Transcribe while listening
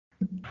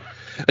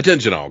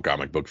Attention all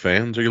comic book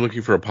fans. Are you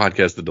looking for a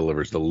podcast that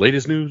delivers the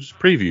latest news,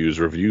 previews,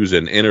 reviews,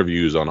 and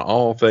interviews on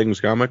all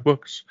things comic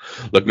books?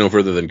 Look no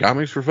further than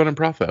Comics for Fun and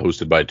Profit,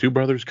 hosted by two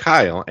brothers,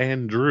 Kyle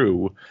and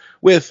Drew,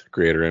 with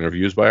creator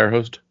interviews by our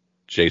host,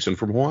 Jason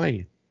from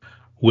Hawaii.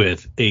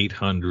 With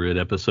 800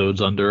 episodes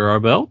under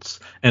our belts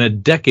and a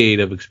decade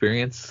of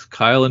experience,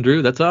 Kyle and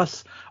Drew, that's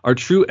us, are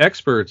true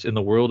experts in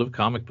the world of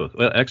comic books.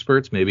 Well,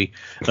 experts, maybe.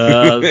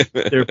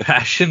 Their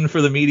passion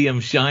for the medium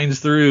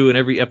shines through in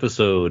every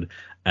episode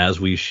as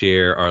we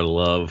share our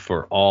love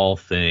for all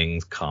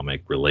things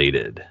comic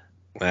related.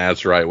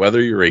 That's right.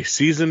 Whether you're a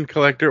seasoned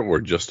collector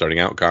or just starting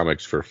out,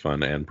 Comics for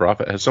Fun and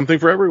Profit has something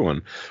for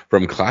everyone.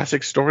 From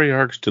classic story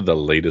arcs to the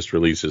latest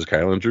releases,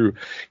 Kyle and Drew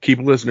keep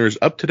listeners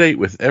up to date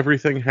with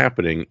everything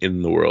happening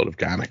in the world of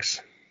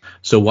comics.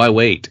 So why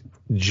wait?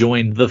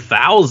 Join the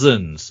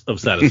thousands of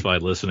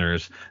satisfied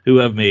listeners who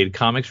have made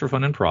Comics for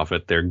Fun and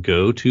Profit their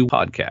go-to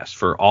podcast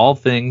for all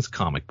things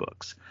comic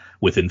books.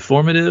 With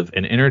informative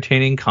and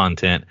entertaining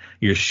content,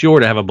 you're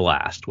sure to have a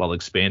blast while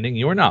expanding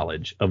your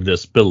knowledge of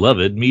this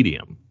beloved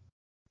medium.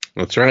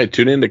 That's right.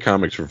 Tune in to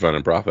Comics for Fun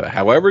and Profit.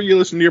 However you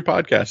listen to your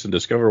podcast and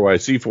discover why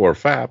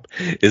C4FAP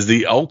is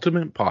the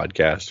ultimate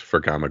podcast for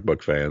comic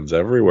book fans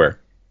everywhere.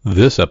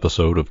 This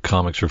episode of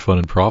Comics for Fun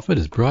and Profit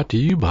is brought to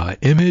you by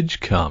Image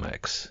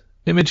Comics.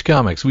 Image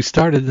Comics, we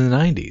started in the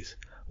 90s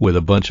with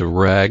a bunch of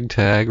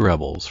ragtag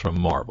rebels from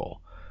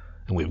Marvel.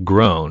 And we've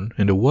grown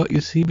into what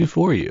you see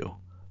before you.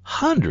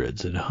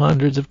 Hundreds and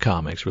hundreds of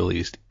comics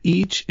released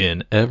each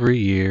and every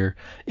year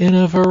in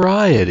a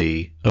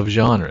variety of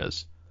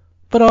genres,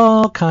 but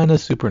all kind of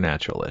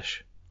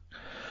supernatural-ish.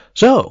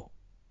 So,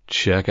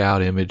 check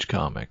out Image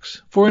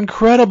Comics for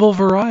incredible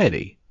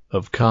variety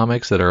of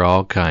comics that are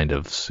all kind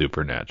of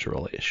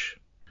supernatural-ish.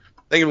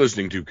 Thank you for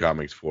listening to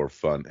Comics for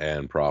Fun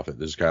and Profit.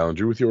 This is Kyle and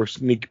Drew with your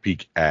sneak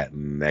peek at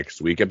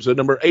next week, episode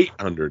number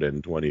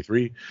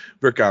 823,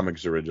 for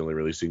comics originally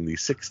releasing the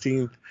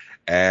 16th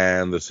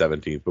and the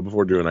 17th. But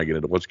before Drew and I get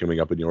into what's coming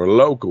up in your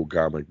local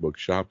comic book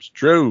shops,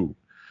 Drew,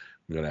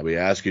 I'm going to be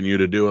asking you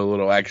to do a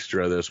little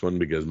extra this one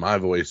because my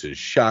voice is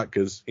shot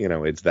because,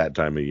 it's that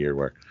time of year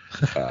where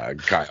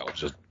Kyle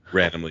just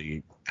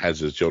randomly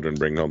has his children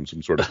bring home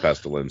some sort of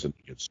pestilence and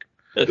he gets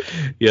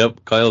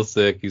Yep, Kyle's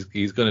sick.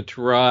 He's going to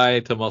try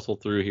to muscle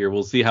through here.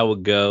 We'll see how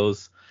it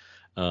goes.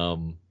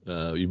 You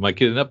might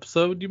get an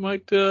episode. You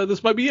might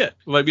this might be it.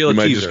 It might be a you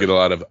might teaser. Just get a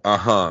lot of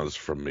uh-huhs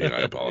from me.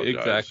 I apologize.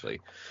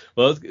 Exactly.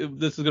 Well,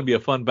 this is going to be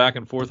a fun back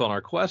and forth on our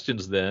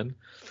questions then.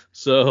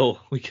 So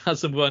we got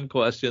some fun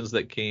questions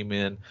that came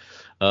in.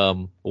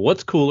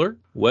 What's cooler,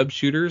 web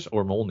shooters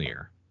or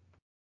Mjolnir?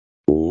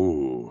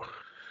 Ooh.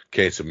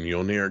 Okay, so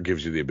Mjolnir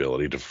gives you the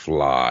ability to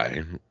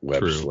fly.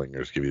 Web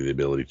slingers give you the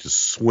ability to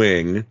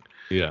swing.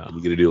 Yeah. You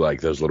get to do like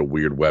those little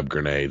weird web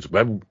grenades.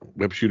 Web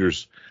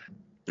shooters,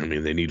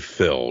 they need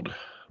filled.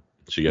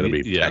 So you got to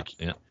be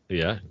techy.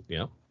 Yeah.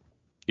 Mjolnir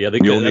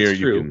that's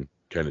true. You can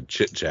kind of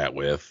chit chat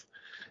with,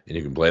 and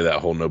you can play that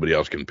whole nobody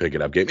else can pick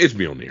it up game. It's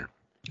Mjolnir.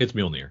 It's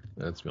Mjolnir.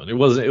 That's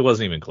Mjolnir. It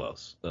wasn't even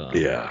close.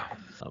 Yeah.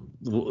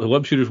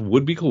 Web shooters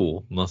would be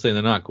cool. I'm not saying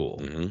they're not cool,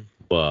 mm-hmm.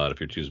 but if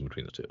you're choosing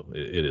between the two,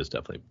 it is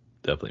definitely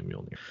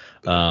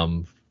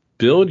Mjolnir.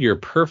 Build your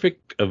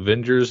perfect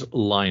Avengers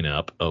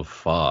lineup of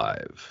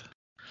 5.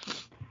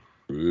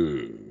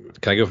 Ooh.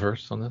 Can I go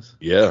first on this?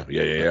 Yeah. I've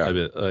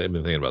been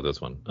thinking about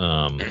this one.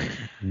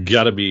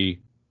 Gotta be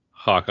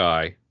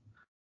Hawkeye,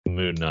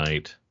 Moon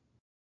Knight,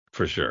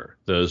 for sure.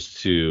 Those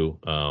two.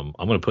 I'm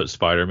gonna put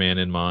Spider-Man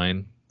in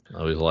mine. I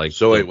always like.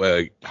 So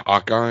wait,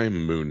 Hawkeye,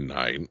 Moon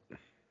Knight.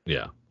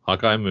 Yeah,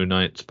 Hawkeye, Moon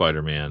Knight,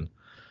 Spider-Man.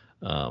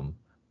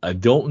 I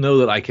don't know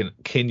that I can.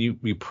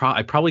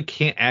 I probably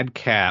can't add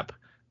Cap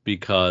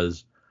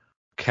because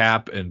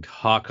Cap and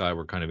Hawkeye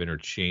were kind of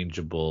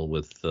interchangeable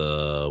with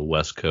the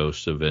West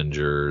Coast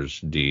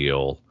Avengers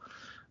deal.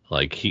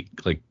 Like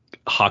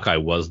Hawkeye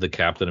was the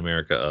Captain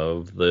America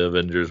of the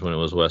Avengers when it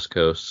was West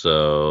Coast,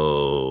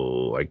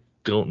 so I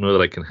don't know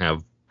that I can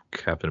have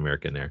Captain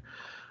America in there.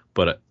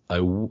 But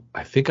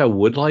I think I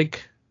would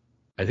like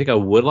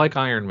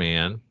Iron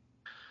Man.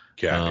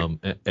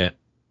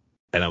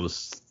 And I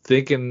was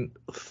thinking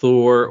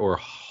Thor or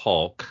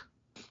Hulk,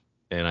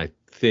 and I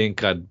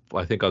think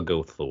I'll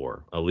go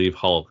Thor. I'll leave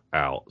Hulk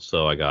out.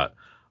 So I got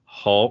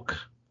Hulk,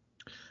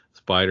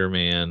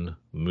 Spider-Man,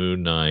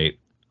 Moon Knight,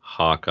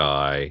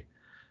 Hawkeye,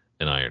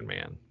 and Iron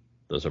Man.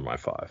 Those are my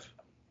 5.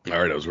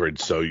 All right, I was worried.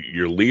 So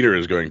your leader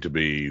is going to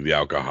be the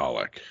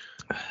alcoholic.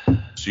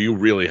 So you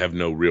really have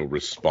no real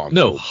response.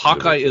 No,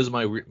 Hawkeye is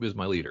my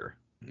leader.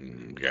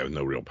 Guy with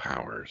no real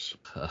powers.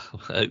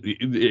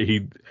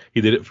 He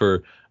did it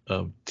for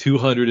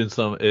 200 and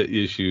some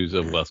issues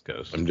of West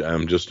Coast.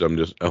 I'm just.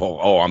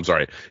 I'm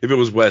sorry. If it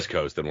was West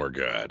Coast, then we're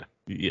good.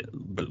 Yeah.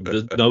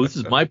 No, this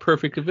is my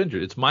perfect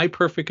Avengers. It's my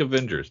perfect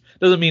Avengers.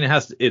 Doesn't mean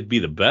it'd be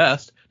the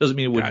best. Doesn't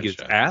mean it wouldn't get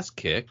its ass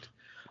kicked.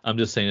 I'm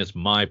just saying it's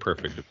my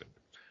perfect Avengers.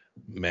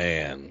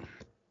 Man,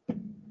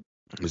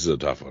 this is a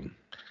tough one.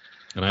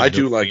 And I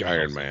do like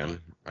Iron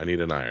Man. I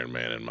need an Iron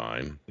Man in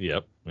mine.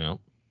 Yep.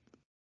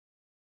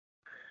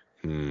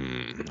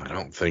 I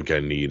don't think I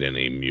need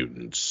any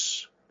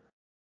mutants.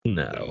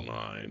 No. Don't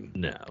mind.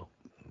 No.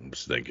 I'm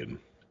just thinking,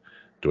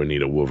 do I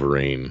need a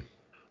Wolverine?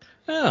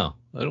 Oh,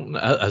 I don't know.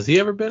 Has he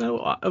ever been an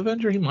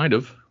Avenger? He might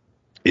have.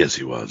 Yes,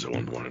 he was at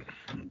one point.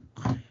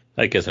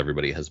 I guess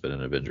everybody has been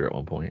an Avenger at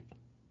one point.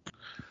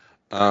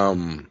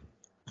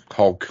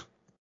 Hulk.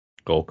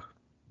 Hulk.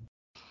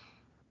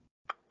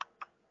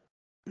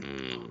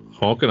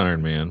 Hulk and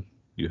Iron Man.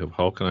 You have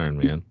Hulk and Iron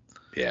Man.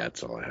 Yeah,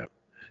 that's all I have.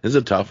 It's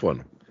a tough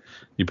one.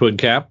 You putting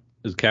Cap?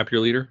 Is Cap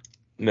your leader?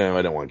 No,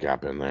 I don't want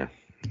Cap in there.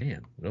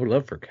 Man, no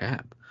love for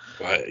Cap.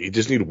 You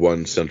just need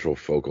one central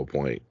focal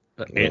point.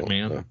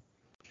 Ant-Man.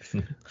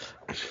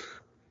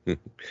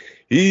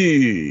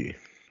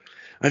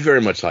 I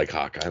very much like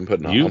Hawkeye. I'm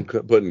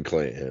putting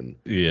Clint in.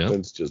 Yeah.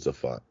 Clint's just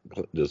fun.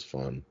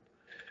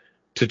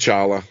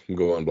 T'Challa. I'm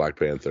going Black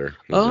Panther.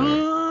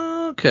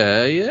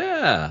 Okay,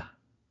 yeah.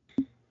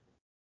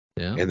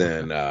 Yeah. And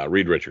then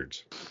Reed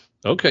Richards.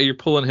 Okay, you're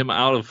pulling him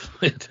out of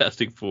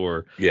Fantastic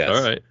Four. Yes.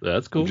 All right,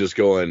 that's cool. I'm just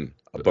going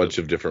a bunch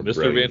of different Mr.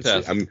 brilliants.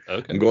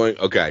 Fantastic. I'm going,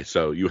 okay,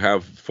 so you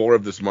have 4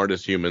 of the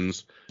smartest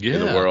humans in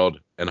the world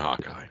and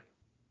Hawkeye.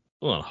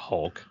 Well,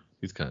 Hulk.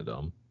 He's kind of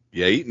dumb.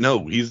 Yeah,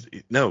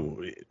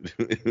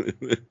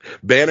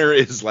 Banner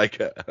is like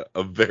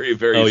a very,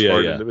 very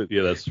smart individual.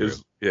 Yeah, that's true.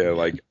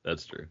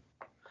 That's true.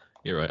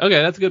 You're right.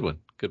 Okay, that's a good one.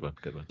 Good one.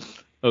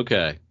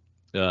 Okay.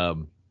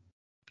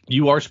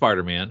 You are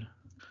Spider-Man.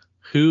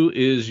 Who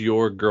is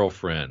your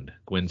girlfriend?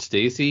 Gwen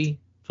Stacy,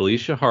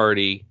 Felicia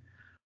Hardy,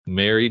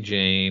 Mary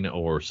Jane,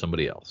 or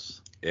somebody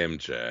else?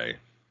 MJ.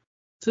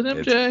 Is it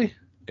MJ?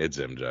 It's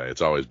MJ.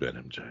 It's always been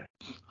MJ.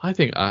 I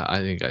think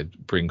I'd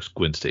bring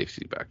Gwen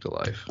Stacy back to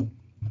life.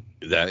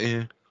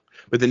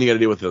 But then you got to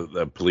deal with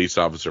the police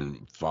officer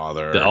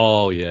father.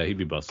 He'd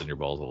be busting your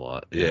balls a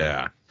lot.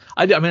 Yeah.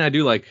 I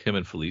do like him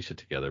and Felicia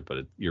together,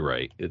 but you're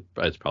right.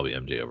 It's probably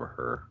MJ over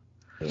her.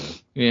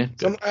 Yeah.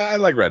 I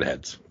like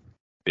redheads.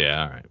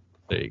 Yeah. All right.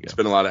 There you go.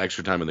 Spend a lot of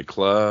extra time in the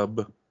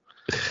club.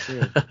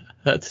 Yeah.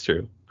 That's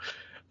true.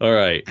 All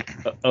right.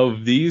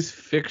 Of these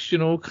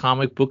fictional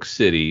comic book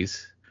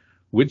cities,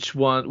 which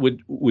one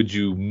would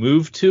you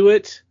move to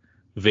it,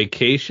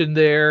 vacation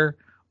there,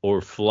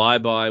 or fly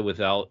by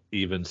without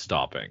even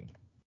stopping?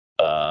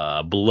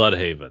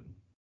 Bloodhaven.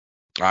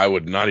 I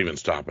would not even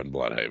stop in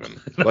Bloodhaven.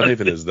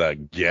 Bloodhaven is the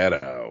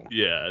ghetto.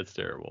 Yeah, it's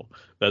terrible.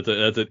 That's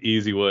an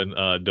easy one.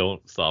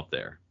 Don't stop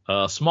there.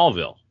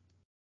 Smallville.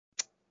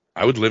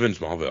 I would live in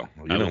Smallville.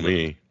 You know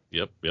me.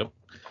 Yep.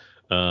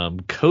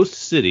 Coast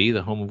City,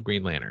 the home of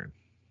Green Lantern.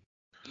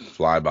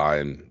 Fly by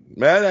and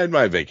I had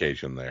my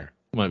vacation there.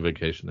 My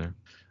vacation there.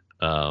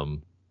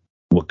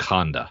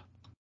 Wakanda.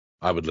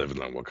 I would live in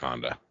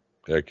Wakanda.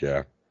 Heck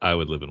yeah. I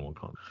would live in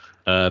Wakanda.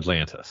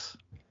 Atlantis.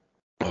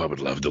 Oh, I would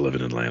love to live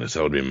in Atlantis.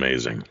 That would be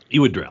amazing.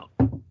 You would drown.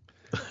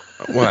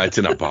 Well, it's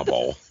in a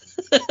bubble.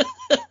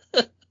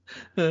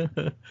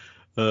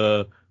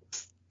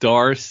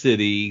 Star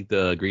City,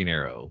 the Green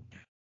Arrow.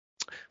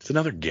 It's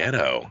another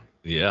ghetto.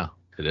 Yeah,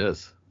 it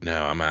is.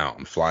 No, I'm out.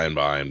 I'm flying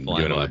by and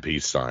giving them a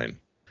peace sign.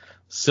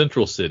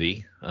 Central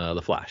City,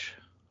 the Flash.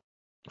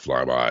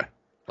 Fly by.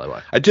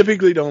 Fly-by. I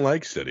typically don't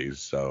like cities,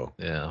 so.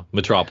 Yeah.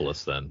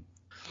 Metropolis, then.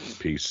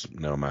 Peace.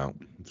 No, I'm out.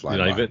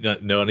 You're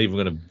not even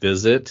going to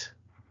visit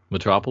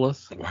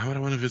Metropolis? Why would I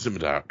want to visit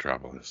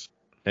Metropolis?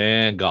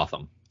 And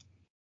Gotham.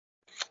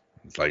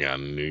 It's like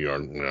on New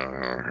York.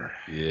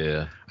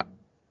 Yeah.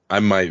 I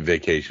might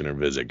vacation or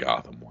visit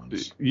Gotham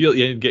once.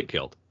 You'll get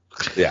killed.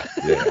 Yeah.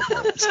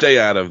 Stay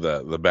out of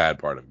the bad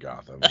part of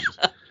Gotham.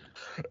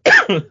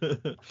 Yeah,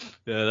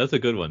 that's a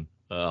good one.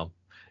 Yeah,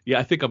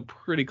 I think I'm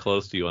pretty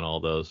close to you on all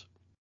those.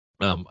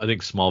 I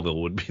think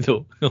Smallville would be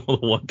the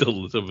one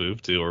to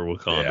move to, or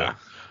Wakanda. Yeah.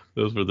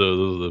 Those are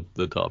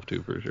the top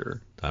two for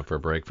sure. Time for a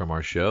break from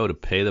our show to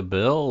pay the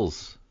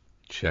bills.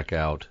 Check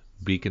out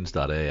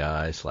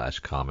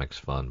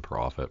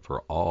beacons.ai/comicsfunprofit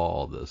for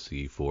all the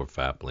C4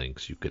 FAP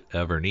links you could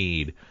ever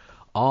need,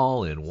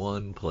 all in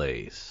one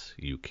place.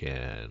 You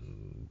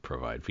can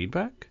provide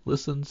feedback,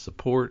 listen,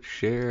 support,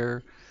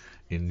 share,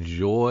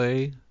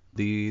 enjoy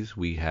these.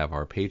 We have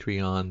our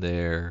Patreon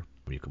there.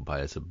 You can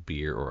buy us a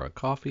beer or a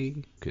coffee.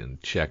 You can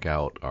check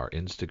out our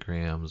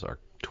Instagrams, our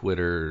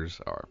Twitters,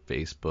 our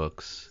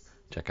Facebooks.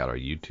 Check out our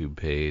YouTube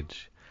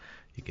page.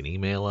 You can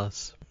email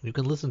us. You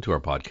can listen to our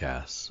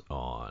podcasts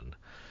on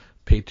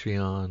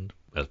Patreon,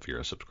 if you're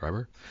a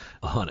subscriber,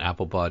 on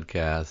Apple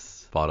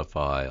Podcasts,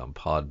 Spotify, on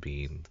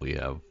Podbean. We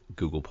have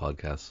Google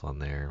Podcasts on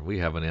there. We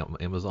have an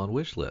Amazon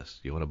wish list.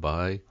 You want to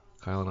buy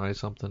Kyle and I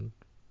something?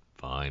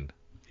 Fine.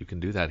 You can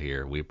do that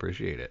here. We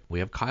appreciate it. We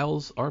have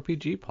Kyle's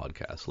RPG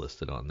podcast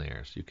listed on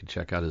there, so you can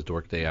check out his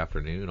Dork Day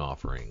Afternoon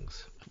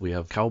offerings. We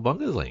have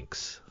Cowabunga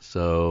links,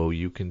 so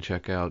you can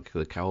check out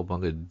the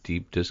Cowabunga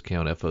Deep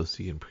Discount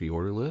FOC and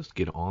pre-order list.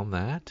 Get on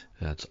that.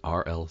 That's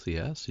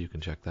RLCS, so you can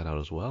check that out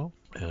as well.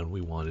 And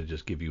we want to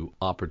just give you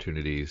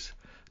opportunities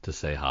to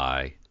say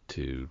hi,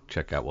 to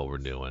check out what we're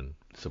doing,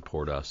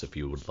 support us if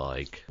you would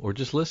like, or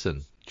just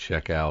listen.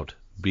 Check out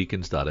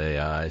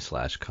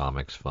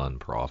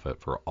beacons.ai/comicsfunprofit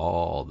for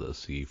all the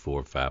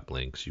C4 FAP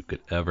links you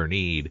could ever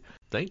need.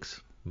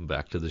 Thanks.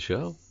 back to the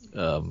show.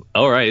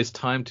 All right, it's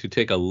time to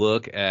take a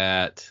look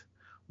at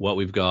what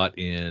we've got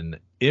in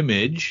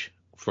Image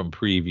from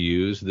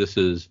previews. This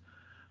is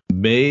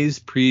May's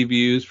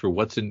previews for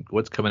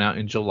what's coming out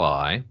in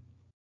July.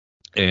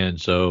 And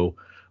so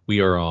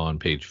we are on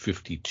page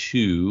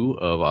 52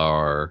 of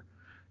our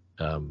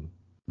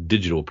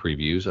digital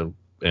previews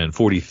and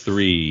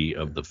 43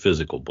 of the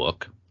physical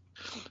book.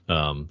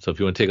 So if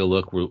you want to take a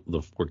look,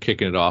 we're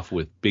kicking it off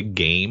with Big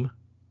Game.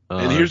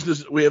 And here's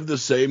this: we have the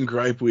same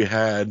gripe we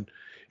had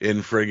in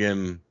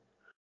friggin'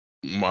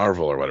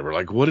 Marvel or whatever.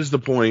 Like, what is the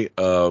point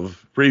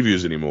of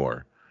previews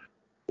anymore?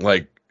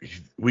 Like,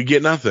 we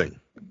get nothing.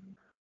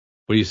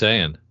 What are you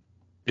saying?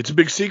 It's a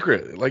big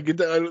secret. Like,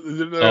 they're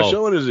not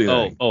showing us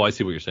anything. Oh, I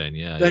see what you're saying.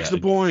 Yeah, that's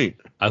the point.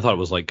 I thought it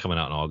was like coming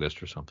out in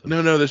August or something.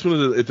 No, this one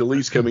is at the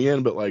least coming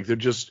in, but like they're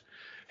just,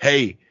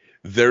 hey,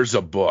 there's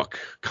a book.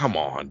 Come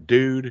on,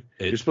 dude.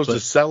 You're supposed to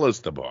sell us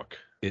the book.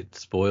 It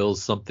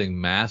spoils something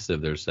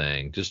massive, they're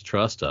saying. Just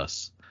trust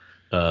us.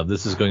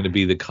 This is going to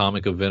be the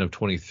comic event of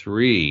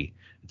 23.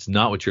 It's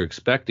not what you're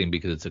expecting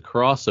because it's a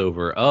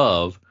crossover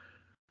of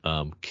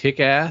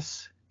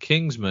Kick-Ass,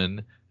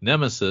 Kingsman,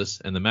 Nemesis,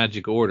 and the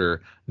Magic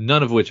Order,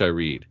 none of which I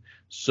read.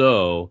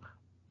 So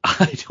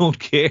I don't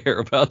care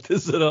about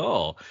this at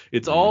all.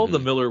 It's all the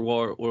Miller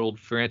World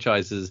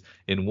franchises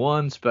in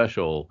one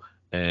special,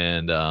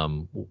 and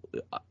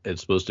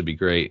it's supposed to be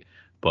great.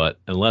 But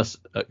unless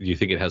you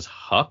think it has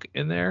Huck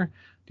in there?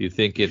 Do you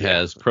think it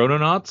has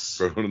Chrononauts?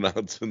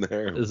 Chrononauts in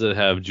there. Does it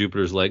have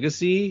Jupiter's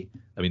Legacy?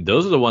 I mean,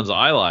 those are the ones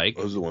I like.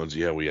 Those are the ones,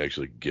 we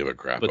actually give a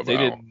crap about.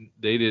 But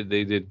they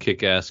did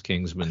Kick-Ass,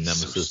 Kingsman,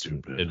 Nemesis,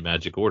 and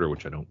Magic Order,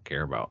 which I don't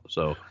care about.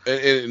 So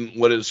and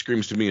what it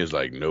screams to me is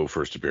like no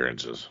first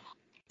appearances.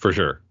 For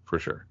sure.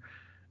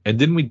 And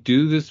didn't we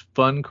do this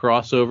fun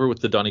crossover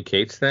with the Donny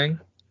Cates thing?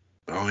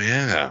 Oh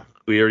yeah,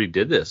 we already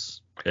did this,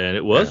 and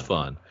it was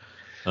fun.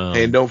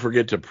 And don't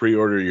forget to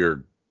pre-order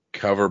your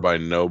cover by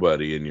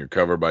nobody, and your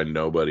cover by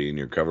nobody, and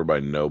your cover by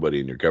nobody,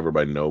 and your cover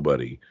by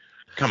nobody.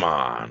 Come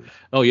on.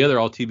 Oh yeah, they're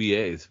all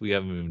TBAs. We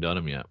haven't even done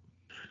them yet.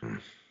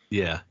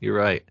 Yeah, you're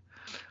right.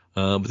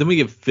 But then we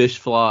get Fish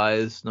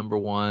Flies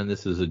 #1.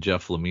 This is a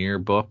Jeff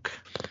Lemire book.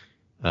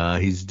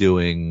 He's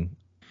doing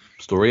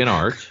story and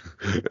art.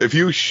 If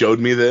you showed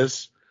me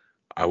this,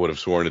 I would have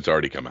sworn it's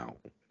already come out.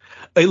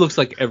 It looks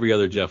like every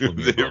other Jeff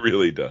Lemire book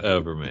really does.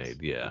 Ever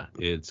made. Yeah,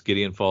 it's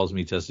Gideon Falls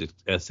meets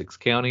Essex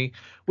County,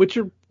 which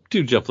are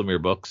two Jeff Lemire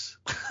books.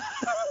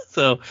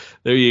 So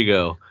there you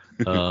go.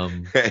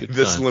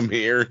 This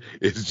Lemire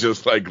is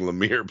just like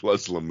Lemire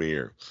plus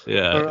Lemire.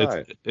 Yeah,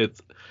 right.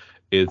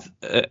 It's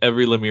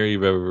every Lemire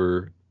you've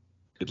ever.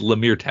 It's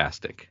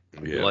Lemire-tastic.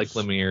 If you like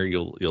Lemire,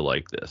 you'll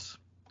like this.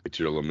 Get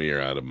your Lemire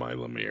out of my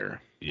Lemire.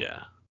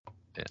 Yeah.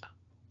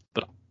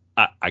 But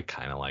I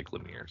kind of like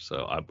Lemire,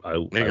 so I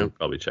would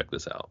probably check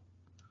this out.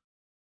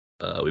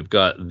 We've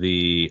got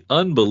the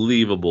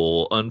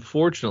unbelievable,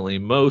 unfortunately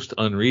most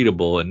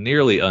unreadable, and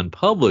nearly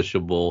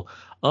unpublishable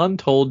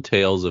Untold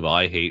Tales of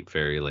I Hate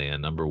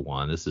Fairyland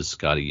 #1. This is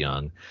Scotty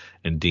Young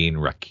and Dean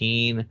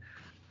Rakeen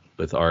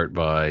with art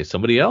by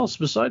somebody else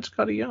besides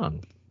Scotty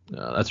Young.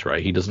 That's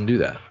right, he doesn't do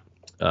that.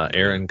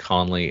 Aaron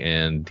Conley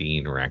and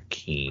Dean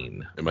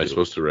Rakeen. Am I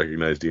supposed to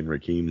recognize Dean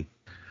Rakeen?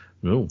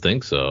 I don't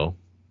think so.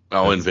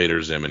 Oh,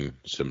 Invader Zim and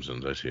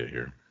Simpsons. I see it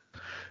here.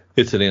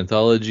 It's an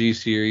anthology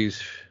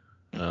series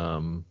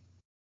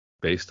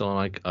based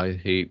on I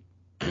Hate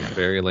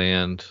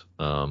Fairyland.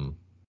 I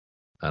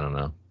don't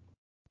know.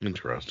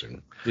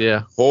 Interesting.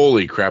 Yeah.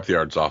 Holy crap, the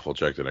art's awful.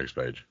 Check the next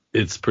page.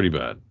 It's pretty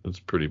bad.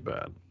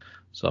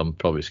 So I'm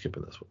probably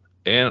skipping this one.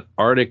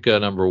 Antarctica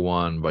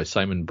 #1 by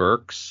Simon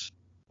Burks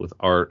with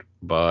art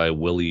by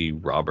Willie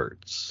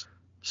Roberts.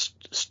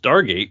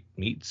 Stargate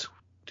meets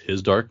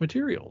His Dark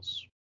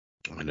Materials.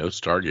 I know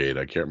Stargate.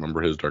 I can't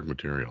remember His Dark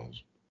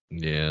Materials.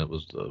 Yeah, it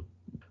was the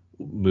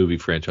movie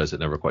franchise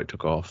that never quite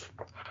took off.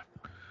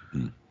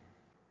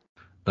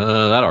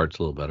 That art's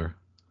a little better.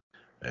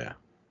 Yeah.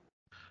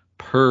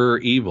 Per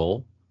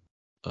Evil,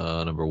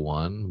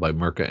 #1 by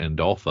Mirka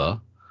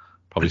Andolfa.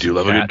 Probably do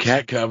love a good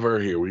cat cover.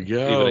 Here we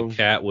go. Even a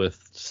cat with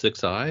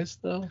 6 eyes,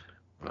 though.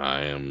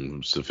 I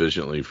am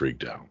sufficiently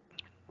freaked out.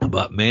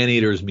 But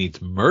Man-Eaters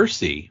meets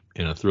Mercy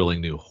in a thrilling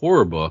new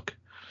horror book.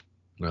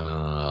 Do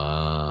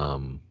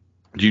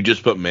you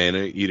just put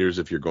Man-Eaters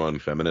if you're going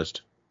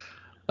feminist?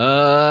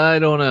 I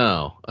don't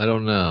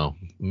know.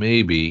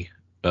 Maybe.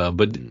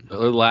 But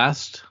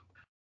last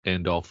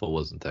Andolfa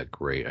wasn't that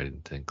great. I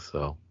didn't think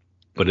so.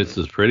 But it's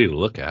just pretty to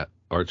look at.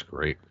 Art's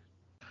great.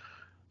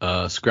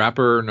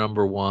 Scrapper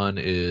 #1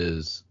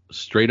 is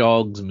Stray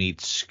Dogs Meet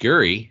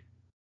Scurry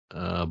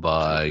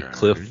by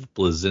Cliff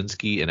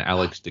Blazinski and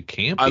Alex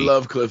DeCampi. I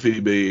love Cliffy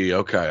B.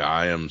 Okay,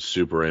 I am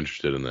super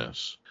interested in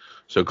this.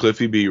 So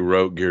Cliffy B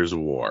wrote Gears of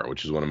War,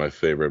 which is one of my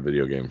favorite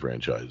video game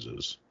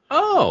franchises.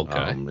 Oh,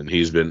 okay. And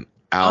he's been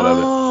out of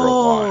it for a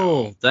while.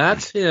 Oh,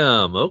 that's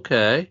him.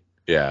 Okay.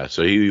 Yeah,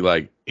 so he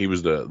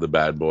was the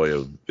bad boy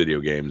of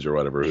video games or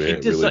whatever. He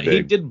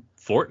did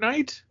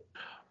Fortnite?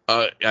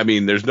 I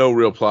mean, there's no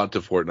real plot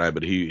to Fortnite,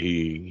 but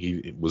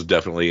he was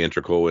definitely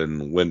integral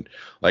in when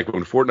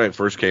Fortnite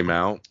first came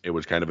out, it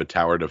was kind of a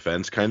tower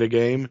defense kind of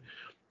game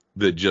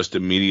that just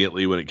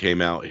immediately when it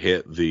came out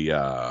hit the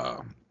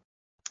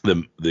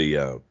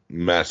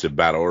massive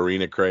battle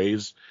arena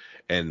craze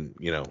and,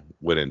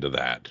 went into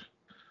that.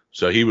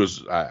 So he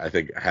was, I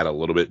think, had a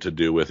little bit to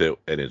do with it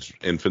in its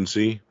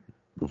infancy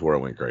before it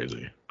went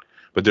crazy.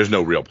 But there's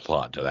no real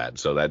plot to that,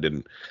 so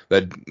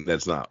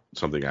that's not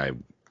something I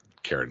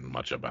cared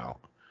much about.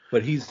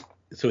 But he's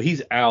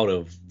out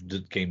of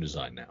game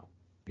design now.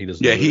 He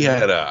doesn't. Yeah, he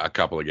had a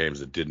couple of games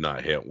that did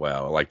not hit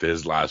well. Like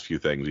his last few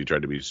things, he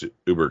tried to be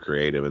uber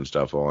creative and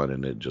stuff on,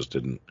 and it just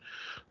didn't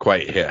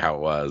quite hit how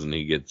it was. And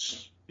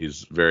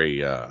he's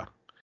very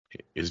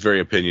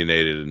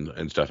opinionated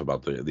and stuff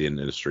about the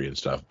industry and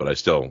stuff. But I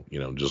still,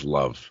 just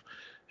love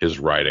his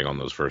writing on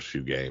those first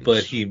few games.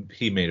 But he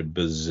made $1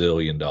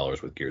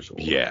 bazillion with Gears of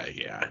War.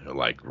 Yeah,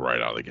 like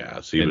right out of the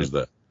gas. He was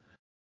the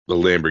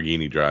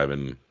Lamborghini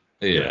driving.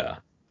 Yeah,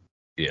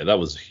 that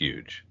was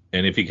huge.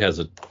 And if he has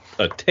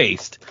a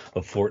taste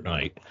of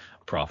Fortnite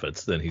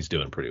profits, then he's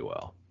doing pretty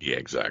well. Yeah,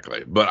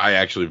 exactly. But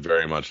I personally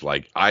very much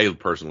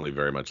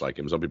like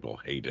him. Some people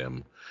hate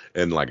him,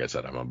 and like I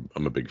said, I'm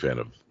a big fan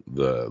of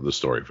the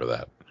story for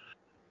that.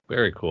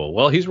 Very cool.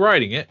 Well, he's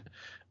writing it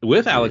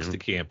with Alex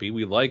DeCampi.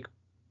 We like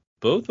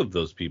both of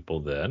those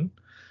people then.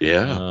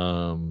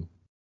 Yeah.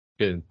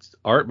 It's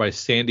art by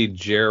Sandy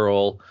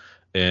Jarrell,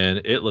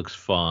 and it looks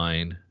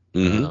fine.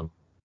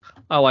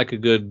 I like a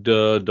good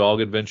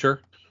dog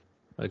adventure.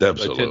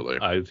 Absolutely.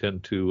 I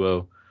tend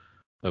to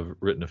have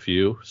written a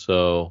few,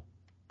 so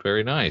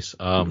very nice.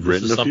 You've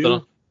written a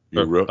few?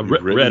 I've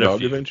read a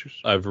few.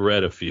 Adventures? I've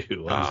read a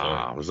few.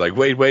 I was like,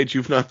 wait,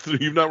 you've not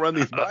run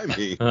these by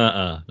me.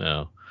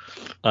 No.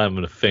 I'm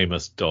a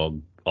famous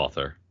dog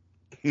author.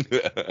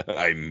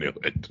 I knew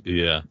it.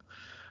 Yeah.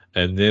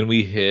 And then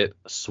we hit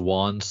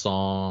Swan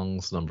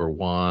Songs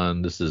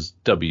 #1. This is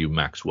W.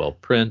 Maxwell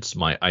Prince,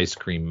 My Ice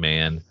Cream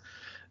Man.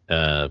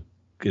 And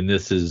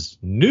this is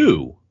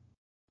new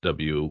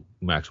W.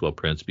 Maxwell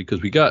Prince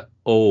because we got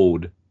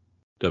old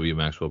W.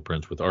 Maxwell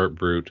Prince with Art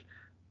Brute.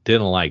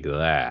 Didn't like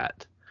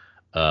that.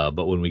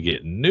 But when we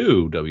get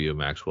new W.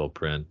 Maxwell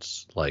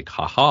Prince, like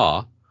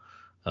Haha,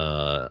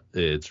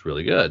 it's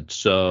really good.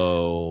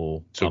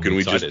 So can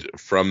we just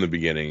from the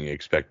beginning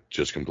expect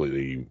just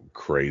completely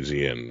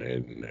crazy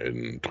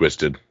and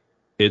twisted?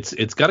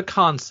 It's got a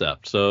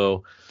concept.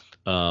 So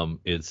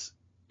it's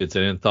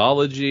an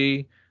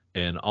anthology,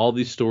 and all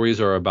these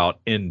stories are about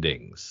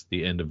endings: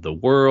 the end of the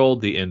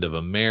world, the end of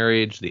a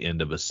marriage, the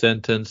end of a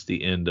sentence,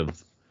 the end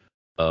of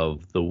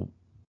the.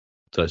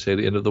 Did I say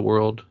the end of the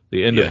world?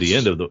 The end of the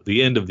end of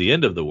the end of the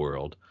end of the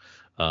world.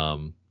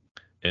 And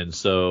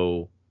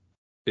so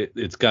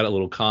it's got a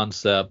little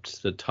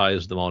concept that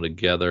ties them all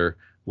together,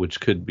 which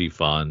could be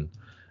fun.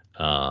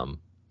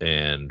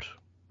 And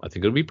I think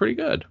it'll be pretty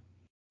good.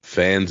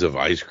 Fans of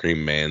Ice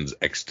Cream Man's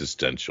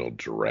existential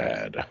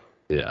dread.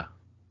 Yeah,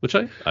 which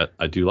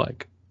I do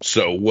like.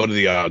 So what are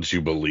the odds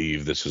you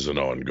believe this is an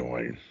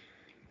ongoing?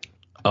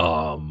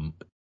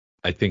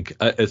 I think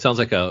it sounds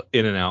like a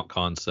in and out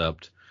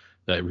concept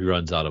that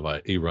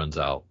he runs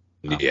out.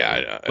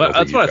 Yeah,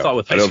 that's what I thought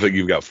with. I don't think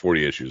you've got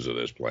 40 issues of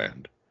this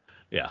planned.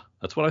 Yeah,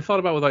 that's what I thought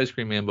about with Ice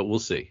Cream Man, but we'll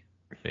see.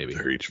 Maybe.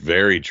 Very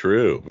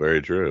true.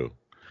 Very true.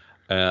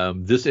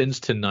 This Ends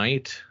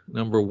Tonight,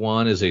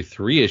 #1, is a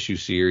 3-issue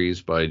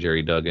series by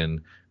Jerry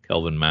Duggan,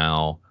 Kelvin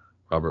Mao,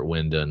 Robert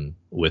Wyndon,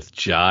 with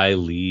Jai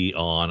Lee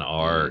on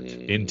art,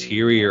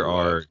 interior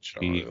art.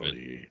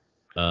 Even.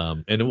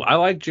 And I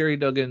like Jerry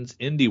Duggan's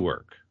indie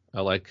work.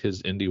 I like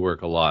his indie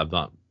work a lot. I'm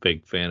not a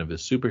big fan of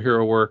his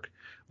superhero work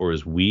or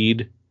his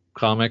weed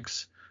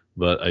comics,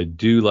 but I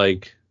do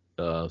like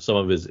some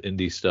of his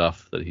indie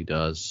stuff that he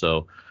does.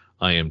 So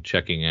I am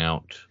checking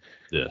out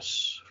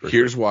this.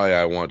 Here's why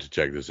I want to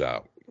check this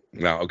out.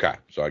 Now, okay,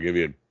 so I'll give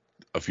you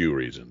a few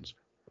reasons.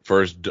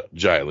 First,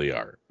 Jai Lee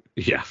art.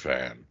 Yeah.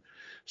 Fan.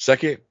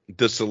 Second,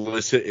 the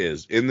solicit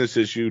is, in this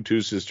issue,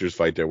 2 sisters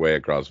fight their way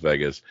across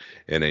Vegas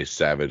in a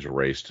savage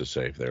race to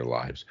save their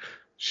lives.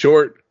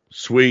 Short,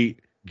 sweet,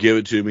 give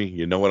it to me.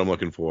 You know what I'm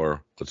looking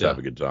for. Let's have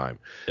a good time.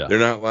 Yeah. They're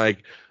not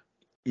like,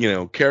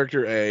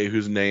 character A,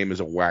 whose name is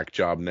a whack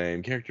job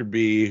name, character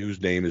B,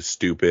 whose name is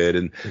stupid,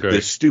 and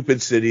this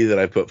stupid city that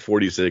I put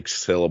 46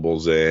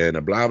 syllables in,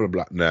 and blah, blah,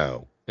 blah.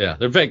 No. Yeah,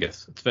 they're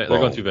Vegas. They're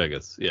going through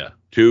Vegas. Yeah.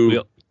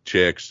 2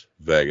 chicks,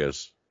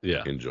 Vegas.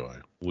 Yeah. Enjoy.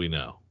 We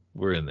know.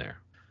 We're in there.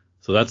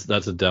 So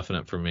that's a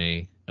definite for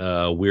me.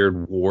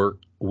 Weird Work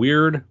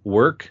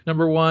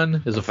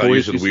 #1 is a 4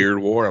 issue. Weird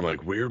War. I'm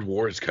like, Weird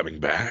War is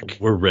coming back.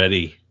 We're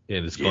ready,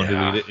 and it's going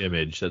to be the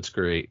Image. That's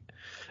great.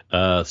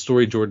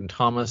 Story Jordan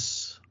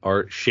Thomas,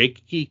 art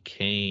Shaky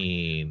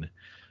Kane.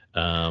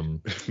 Do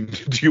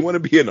you want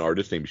to be an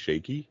artist named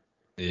Shaky?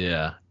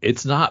 Yeah,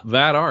 it's not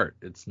bad art.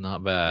 It's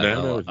not bad.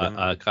 No,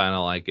 I kind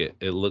of like it.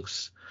 It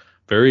looks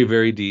very,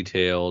 very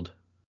detailed.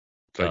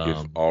 It's like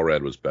if All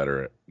Red was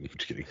better. I'm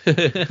just kidding.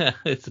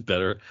 It's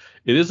better.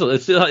 It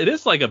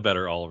is like a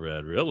better All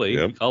Red, really.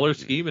 Yep. Color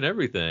scheme and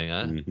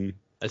everything.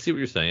 I see what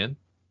you're saying.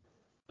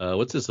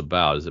 What's this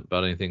about? Is it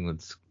about anything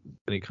that's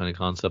any kind of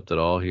concept at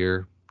all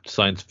here?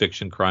 Science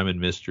fiction, crime and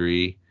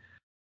mystery.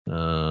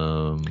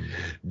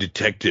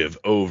 Detective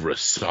Ovra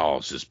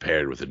Sauce is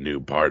paired with a new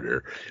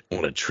partner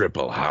on a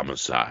triple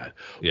homicide.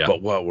 Yeah.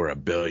 But what were a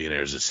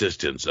billionaire's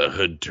assistants, a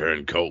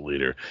hood-turned cult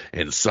leader,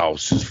 and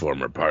Sauce's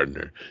former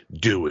partner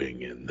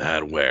doing in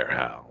that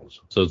warehouse?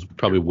 So it's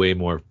probably way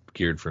more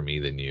geared for me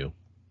than you.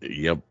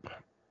 Yep.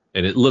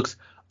 And it looks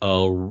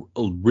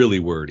really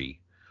wordy.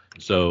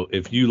 So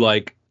if you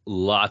like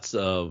lots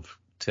of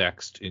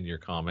text in your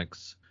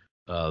comics,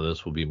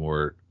 this will be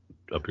more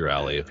up your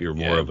alley. If you're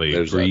more of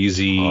a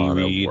breezy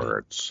read,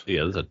 words.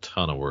 Yeah, there's a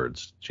ton of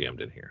words jammed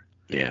in here.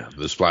 Yeah,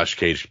 the splash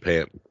page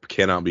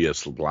cannot be a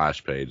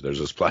splash page. There's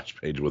a splash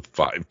page with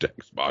 5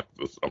 text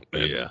boxes on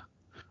it.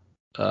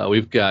 Yeah.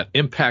 We've got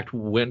Impact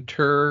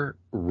Winter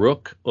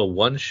Rook, a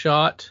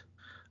one-shot.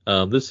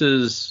 This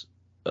is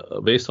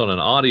based on an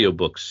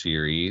audiobook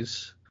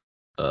series,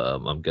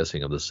 I'm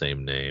guessing of the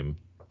same name.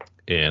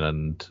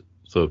 And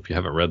so if you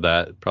haven't read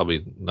that,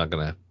 probably not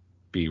going to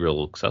be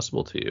real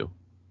accessible to you.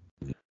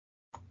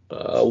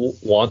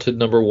 Wanted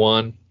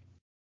 #1.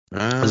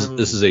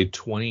 This is a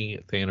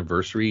 20th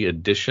anniversary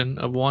edition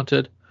of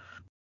Wanted.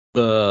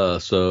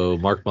 So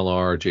Mark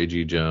Millar,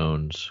 J.G.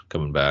 Jones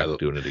coming back,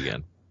 doing it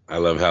again. I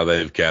love how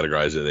they've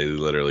categorized it. They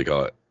literally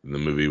call it the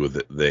movie with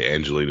the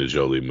Angelina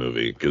Jolie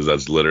movie, because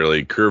that's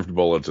literally curved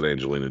bullets and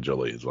Angelina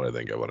Jolie is what I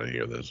think I want to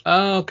hear this.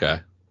 Oh,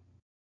 okay.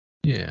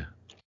 Yeah.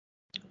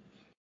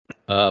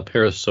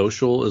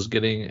 Parasocial is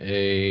getting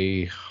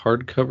a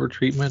hardcover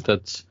treatment.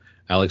 That's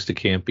Alex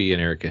DeCampi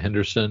and Erica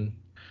Henderson.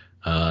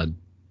 Was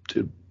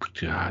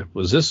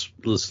this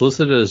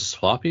listed as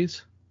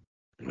floppies?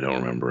 I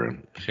don't remember it.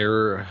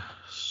 I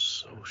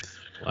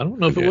don't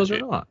know if it was or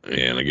not.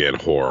 And again,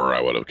 horror,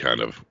 I would have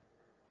kind of.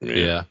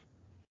 Yeah.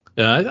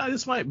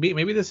 This might be.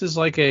 Maybe this is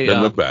like a.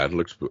 Doesn't look bad.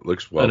 Looks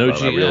well done.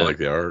 I really like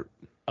the art.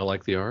 I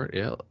like the art.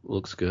 Yeah,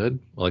 looks good.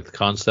 I like the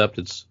concept.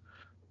 It's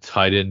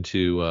tied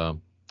into.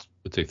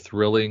 It's a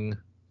thrilling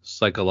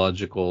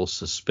psychological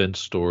suspense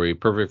story,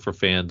 perfect for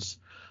fans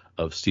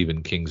of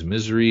Stephen King's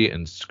Misery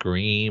and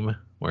Scream,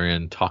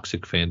 wherein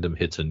toxic fandom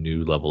hits a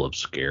new level of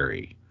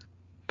scary.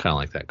 Kind of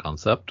like that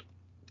concept.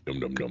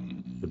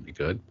 Would be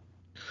good.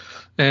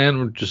 And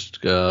we're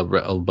just a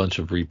bunch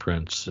of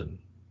reprints and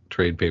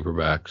trade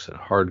paperbacks and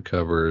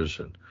hardcovers,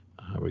 and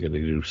we're going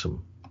to do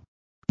some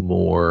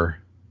more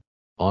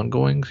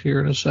ongoings here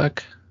in a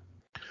sec.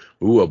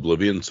 Ooh,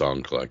 Oblivion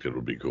Song Collected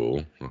would be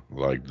cool.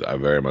 I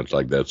very much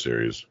like that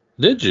series.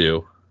 Did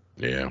you?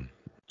 Yeah.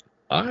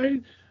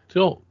 I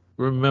don't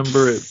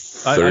remember it.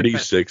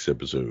 36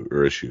 episodes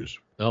or issues.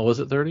 Oh,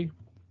 was it 30?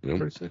 Yep.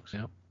 36.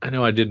 Yeah. I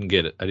know I didn't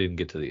get it. I didn't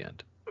get to the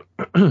end.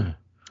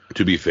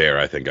 To be fair,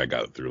 I think I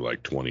got through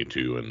like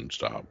 22 and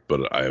stopped,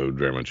 but I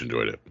very much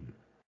enjoyed it.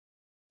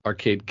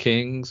 Arcade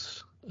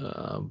Kings,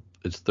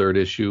 its 3rd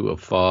issue of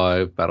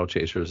 5. Battle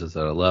Chasers is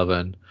at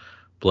 11.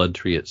 Blood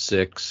Tree at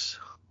 6.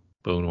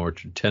 Bone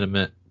Orchard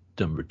Tenement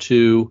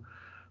 #2.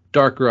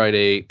 Dark Ride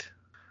 8.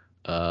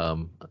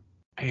 I'm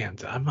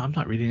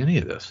not reading any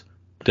of this.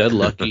 Dead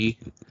Lucky.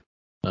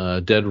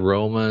 Dead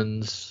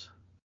Romans.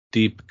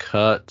 Deep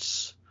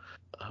Cuts.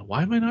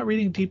 Why am I not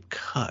reading Deep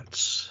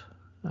Cuts?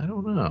 I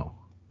don't know.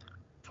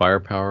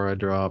 Firepower I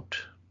dropped.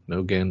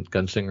 No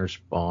Gunslinger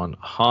Spawn.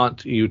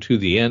 Haunt You to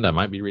the End. I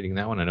might be reading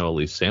that one. I know at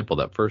least sampled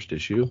that 1st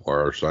issue.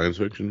 Horror science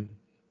fiction.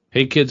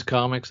 Hey Kids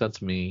Comics.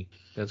 That's me.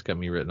 That's got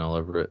me written all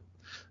over it.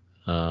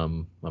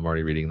 I'm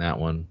already reading that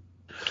one.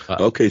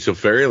 Okay, so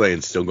Fairy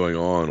Lane's still going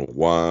on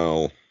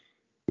while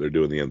they're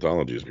doing the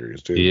anthology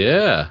series too.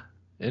 Yeah,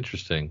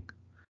 interesting.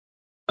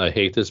 I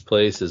Hate This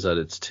Place is at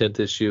its 10th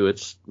issue.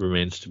 It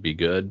remains to be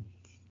good.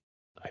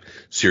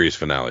 Series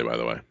finale, by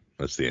the way.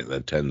 That's the end.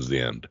 That 10's the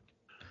end.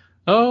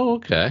 Oh,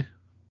 okay.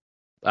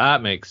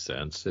 That makes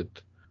sense.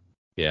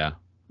 Yeah.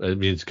 I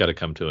mean, it's got to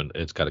come to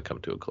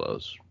a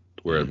close.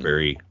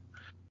 We're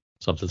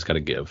something's got to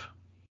give.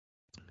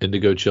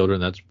 Indigo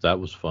Children, that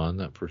was fun,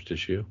 that 1st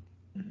issue.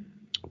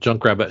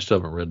 Junk Rabbit, still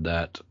haven't read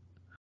that.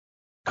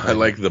 I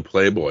like the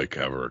Playboy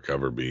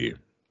cover B.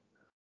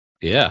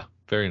 Yeah,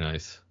 very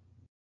nice.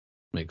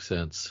 Makes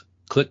sense.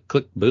 Click,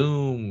 Click,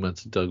 Boom.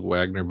 That's a Doug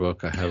Wagner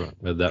book. I haven't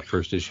read that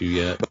 1st issue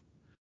yet.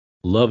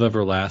 Love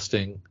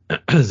Everlasting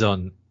is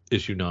on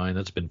issue 9.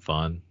 That's been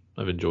fun.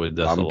 I've enjoyed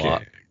that a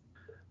lot.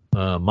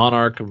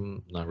 Monarch,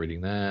 I'm not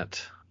reading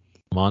that.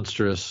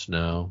 Monstrous,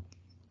 no.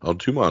 Oh,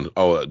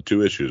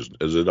 2 issues.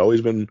 Has it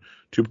always been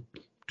two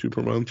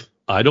per month?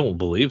 I don't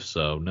believe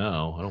so.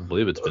 No, I don't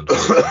believe it's been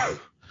 2.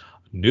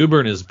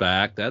 Newburn is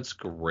back. That's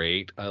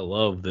great. I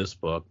love this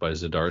book by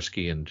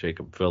Zdarsky and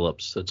Jacob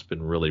Phillips. That's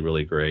been really,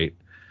 really great.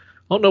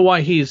 I don't know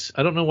why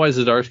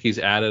Zdarsky's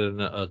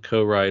added a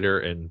co-writer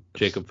and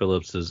Jacob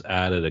Phillips has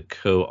added a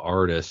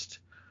co-artist.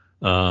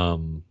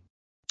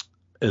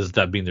 Is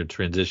that mean they're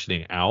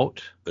transitioning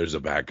out? There's a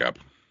backup.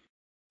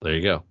 There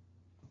you go.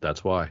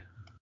 That's why.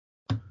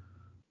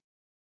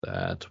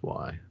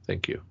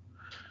 Thank you.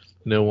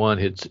 No One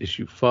hits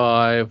issue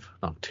 5.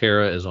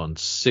 Noctera is on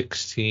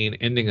 16.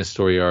 Ending a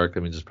story arc.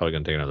 That means it's probably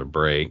going to take another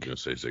break. I'm going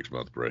to say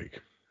 6-month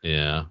break.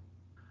 Yeah.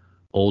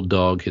 Old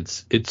Dog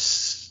hits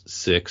its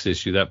 6th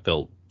issue. That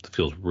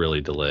feels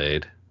really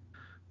delayed.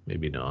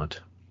 Maybe not.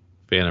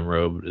 Phantom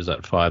Robe is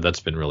at 5.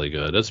 That's been really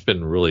good. That's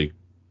been really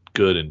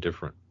good and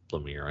different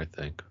Lemire, I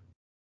think.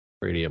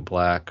 Radiant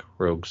Black,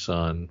 Rogue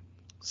Sun,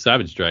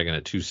 Savage Dragon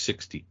at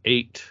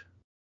 268.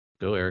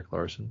 Go Eric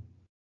Larson.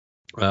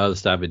 The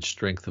Savage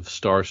Strength of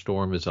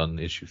Starstorm is on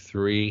issue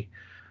 3.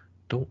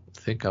 Don't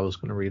think I was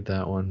going to read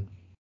that one.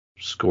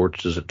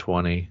 Scorched is at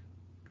 20.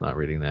 Not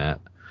reading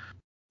that.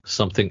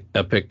 Something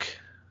Epic.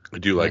 I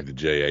do like the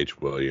J.H.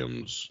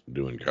 Williams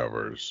doing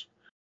covers.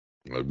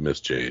 I miss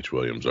J.H.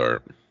 Williams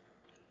art.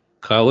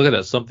 Kyle, look at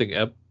that. Something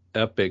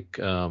Epic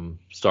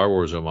Star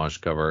Wars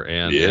homage cover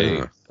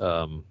and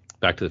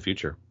Back to the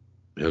Future.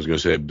 I was going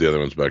to say the other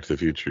one's Back to the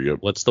Future. Yep.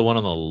 What's the one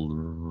on the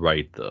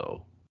right,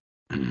 though?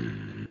 I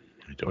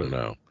don't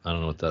know. I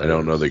don't know what that is. I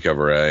don't know the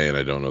cover A, and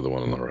I don't know the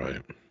one on the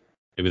right.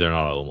 Maybe they're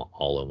not all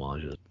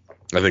homages.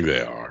 I think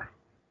they are.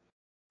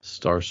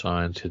 Star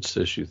Signs hits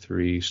issue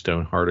 3.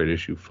 Stoneheart at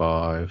issue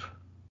 5.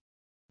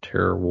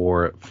 Terror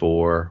War at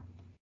 4.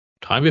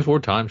 Time Before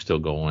Time still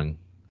going.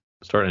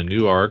 Starting a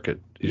new arc at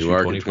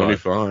issue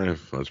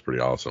 25. That's pretty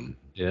awesome.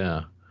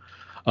 Yeah.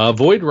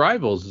 Void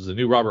Rivals is a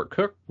new Robert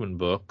Kirkman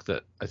book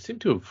that I seem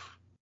to have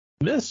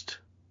missed.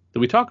 Did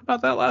we talk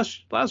about that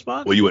last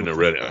month? Well, you wouldn't have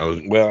read it.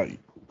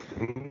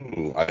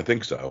 I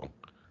think so.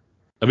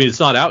 I mean, it's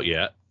not out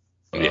yet.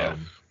 Yeah.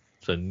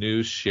 It's a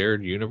new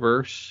shared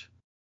universe.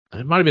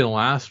 It might have been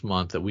last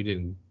month that we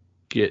didn't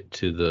get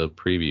to the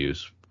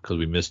previews because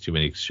we missed too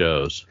many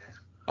shows.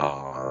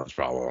 That's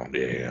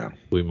probably, yeah.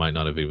 We might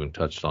not have even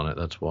touched on it.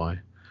 That's why.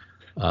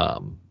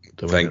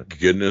 Thank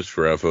goodness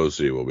for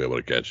FOC we'll be able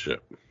to catch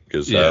it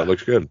because it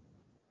looks good.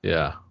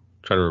 Yeah.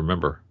 Try to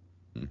remember.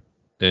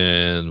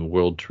 And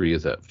World Tree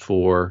is at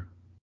 4.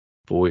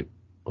 Boy,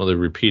 well, they're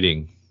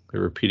repeating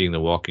the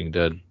Walking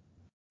Dead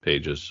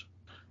pages.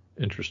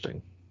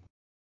 Interesting.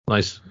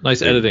 Nice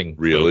editing.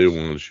 Really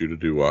want you to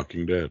do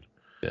Walking Dead.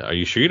 Yeah. Are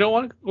you sure you don't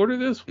want to order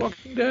this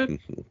Walking Dead?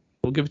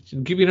 We'll give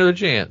you another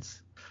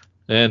chance.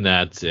 And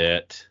that's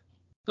it.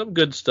 Some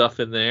good stuff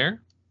in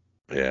there.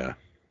 Yeah.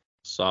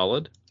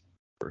 Solid,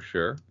 for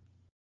sure.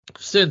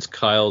 Since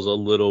Kyle's a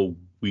little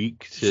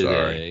weak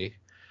today,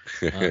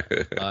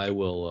 I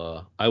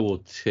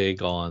will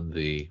take on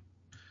the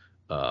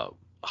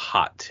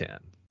Hot 10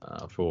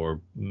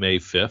 for May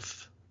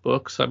 5th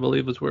books, I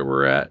believe is where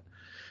we're at.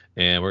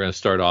 And we're going to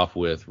start off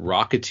with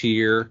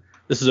Rocketeer.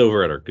 This is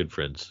over at our good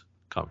friends,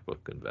 Comic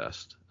Book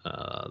Invest,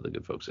 the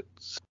good folks at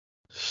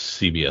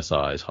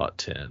CBSI's Hot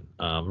 10.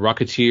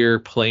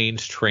 Rocketeer,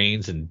 Planes,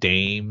 Trains, and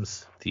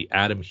Dames, the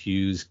Adam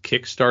Hughes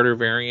Kickstarter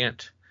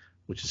variant,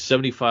 which is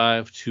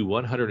 $75 to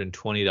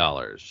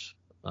 $120.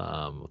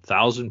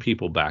 1,000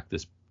 people backed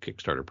this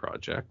Kickstarter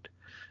project.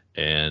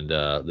 And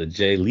the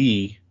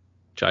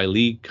Jai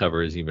Lee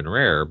cover is even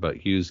rarer, but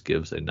Hughes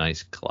gives a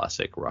nice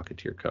classic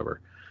Rocketeer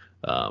cover.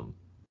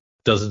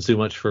 Doesn't do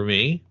much for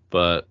me,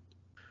 but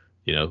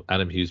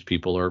Adam Hughes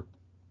people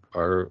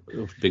are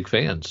big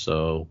fans,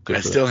 so I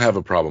still have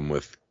a problem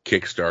with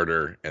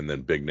Kickstarter and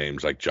then big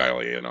names like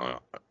Jiley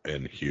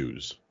and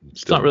Hughes.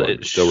 It's not really.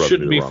 It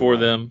shouldn't be for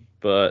them,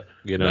 but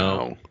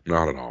no,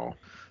 not at all.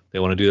 They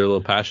want to do their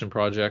little passion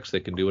projects. They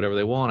can do whatever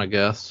they want, I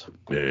guess.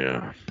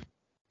 Yeah.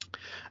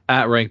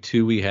 At rank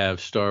 2, we have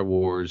Star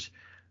Wars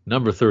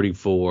number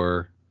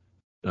 34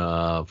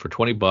 for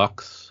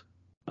 $20.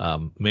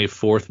 May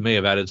 4th may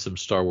have added some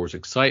Star Wars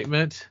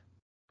excitement.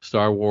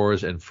 Star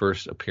Wars and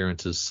first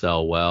appearances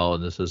sell well,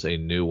 and this is a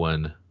new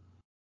one,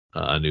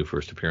 a new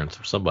first appearance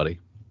of somebody.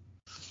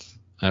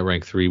 At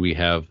rank 3, we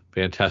have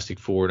Fantastic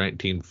Four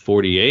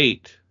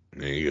 1948.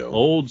 There you go.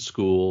 Old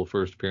school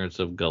first appearance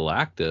of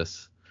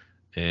Galactus,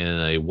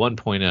 and a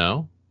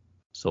 1.0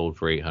 sold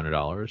for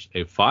 $800.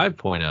 A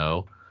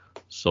 5.0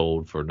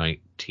 sold for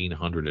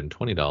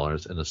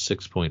 $1,920, and a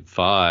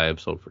 6.5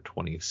 sold for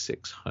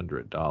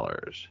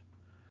 $2,600.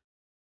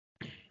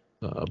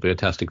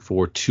 Fantastic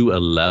Four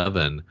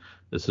 211.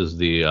 This is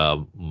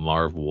the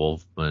Marv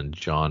Wolfman,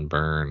 John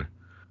Byrne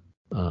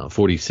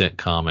 40-cent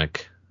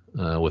comic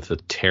with the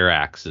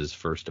Terrax's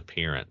first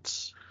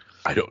appearance.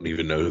 I don't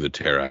even know who the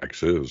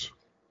Terrax is.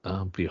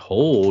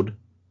 Behold,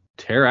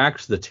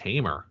 Terrax the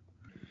Tamer.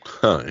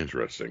 Huh,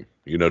 interesting.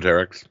 You know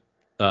Terrax?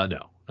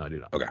 No, I do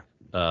not. Okay.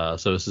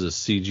 So this is a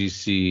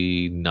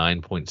CGC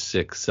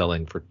 9.6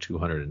 selling for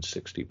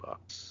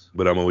 $260.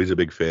 But I'm always a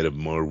big fan of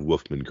Marv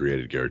Wolfman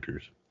created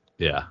characters.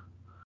 Yeah.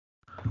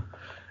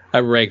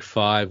 At rank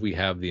 5, we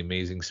have the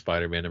Amazing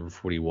Spider-Man number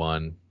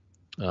 41.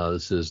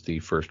 This is the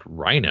first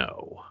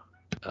Rhino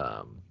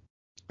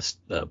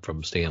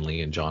from Stan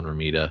Lee and John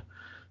Romita.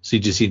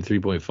 CGC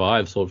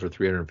 3.5 sold for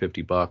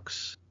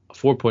 $350. A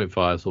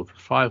 4.5 sold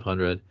for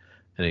 $500,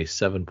 and a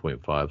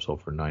 7.5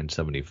 sold for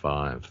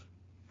 $975.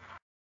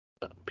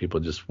 People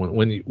just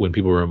when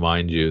people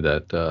remind you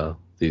that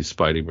these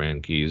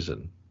Spider-Man keys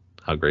and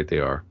how great they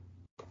are,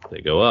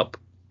 they go up.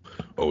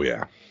 Oh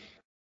yeah.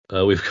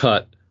 We've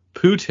got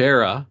Pooh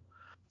Terra,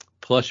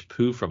 plush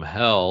Pooh from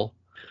hell.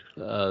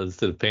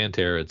 Instead of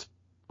Pantera, it's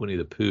Winnie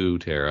the Pooh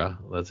Terra.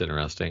 That's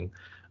interesting.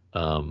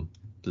 I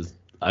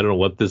don't know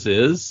what this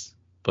is,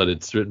 but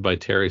it's written by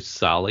Terry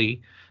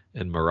Solly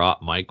and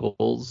Marat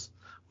Michaels,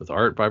 with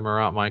art by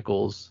Marat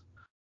Michaels.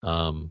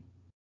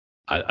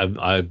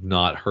 I've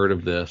not heard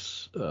of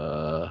this, and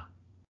I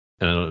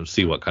don't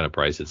see what kind of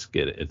price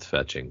it's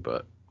fetching,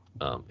 but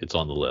it's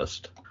on the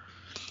list.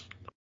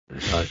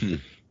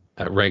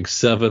 At rank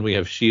 7, we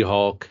have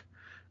She-Hulk,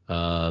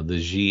 the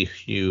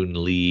Ji-Hyun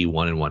Lee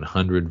 1 in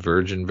 100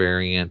 Virgin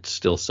variant,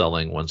 still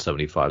selling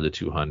 175 to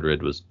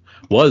 200.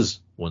 Was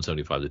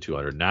 175 to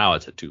 200. Now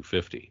it's at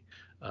 250.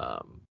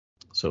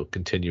 So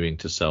continuing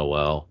to sell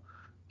well,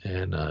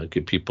 and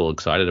get people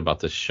excited about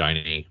this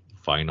shiny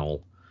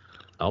final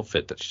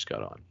outfit that she's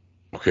got on.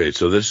 Okay,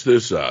 so this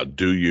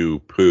Do You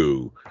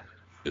Poo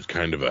is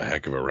kind of a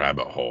heck of a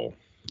rabbit hole,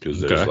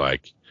 because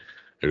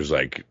there's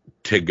like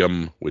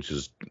Tigum, which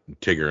is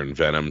Tigger and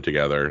Venom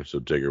together. So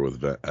Tigger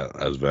with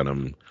as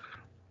Venom.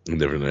 And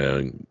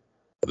different.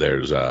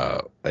 There's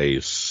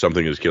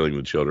something is killing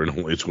the children.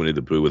 Only it's Winnie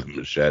the Pooh with a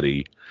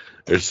machete.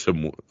 There's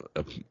some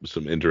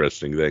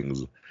interesting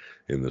things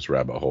in this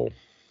rabbit hole.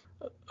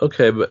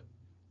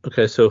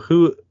 Okay, so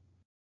who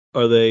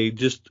are they?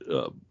 Just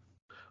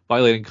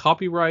violating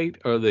copyright?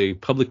 Are they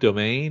public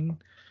domain?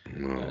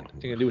 No.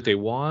 They can do what they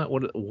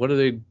want. What are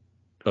they?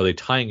 Are they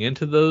tying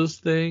into those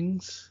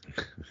things?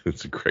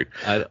 It's a great.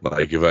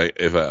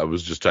 If I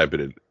was just typing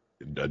in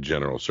a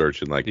general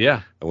search, and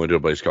I went to a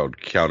place called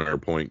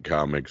Counterpoint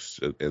Comics,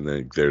 and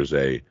then there's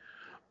a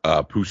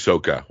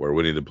Poohsoka, where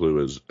Winnie the Pooh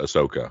is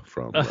Ahsoka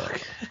from.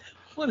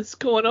 What is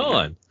going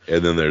on?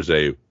 And then there's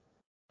a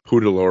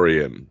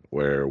Poodalorian,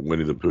 where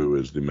Winnie the Pooh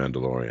is the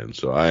Mandalorian.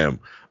 So I am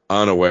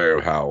unaware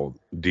of how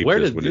deep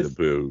this Winnie the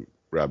Pooh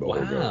rabbit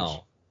hole goes.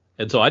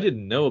 And so I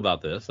didn't know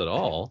about this at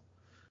all.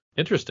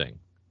 Interesting.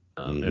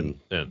 And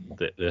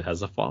it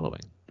has a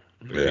following.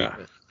 Yeah.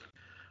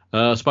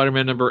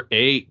 Spider-Man number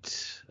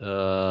 8.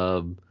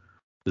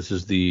 This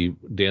is the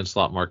Dan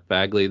Slott Mark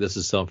Bagley. This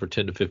is selling for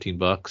 $10 to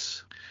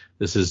 $15.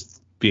 This is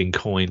being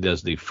coined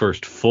as the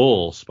first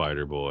full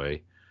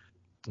Spider-Boy.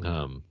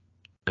 But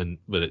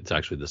it's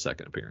actually the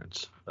second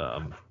appearance.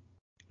 But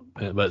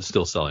it's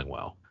still selling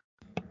well.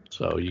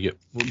 So you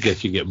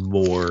get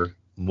more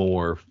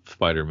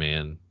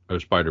Spider-Man or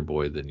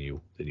Spider-Boy than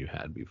you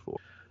had before.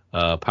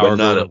 But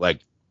not at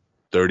like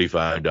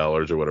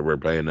 $35 or whatever we're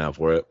paying now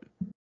for it.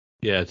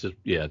 Yeah,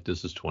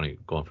 this is 20,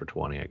 going for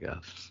 20, I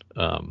guess.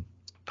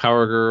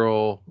 Power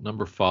Girl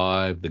number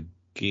 5, the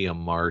Gia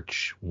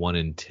March 1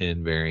 in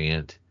 10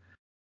 variant.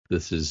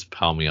 This is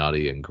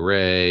Palmiotti in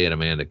gray and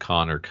Amanda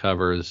Connor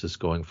cover. This is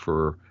going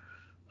for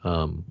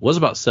was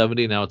about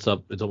 70. Now it's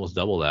up. It's almost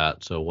double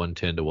that. So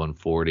 110 to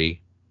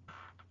 140.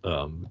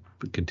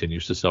 It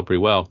continues to sell pretty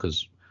well,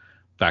 because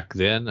back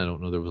then I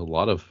don't know, there was a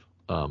lot of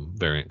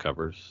variant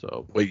covers.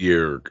 So what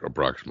year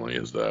approximately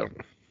is that?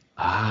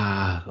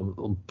 I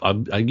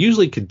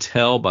usually could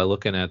tell by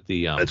looking at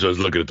the. That's what I was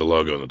looking at, the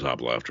logo in the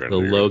top left. The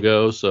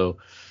logo. So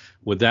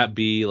would that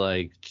be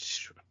like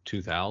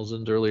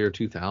 2000s, earlier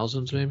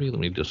 2000s maybe? Let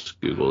me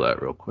just Google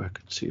that real quick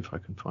and see if I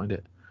can find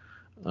it.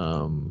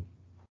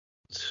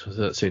 Does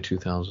that say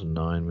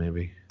 2009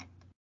 maybe?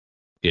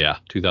 Yeah,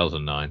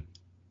 2009.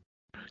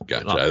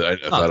 Gotcha. I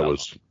thought it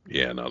was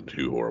not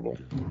too horrible.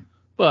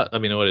 But I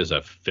mean, what is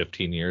that?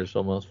 15 years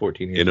almost,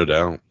 14 years. Yeah, no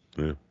doubt.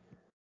 Yeah.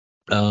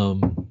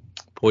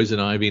 Poison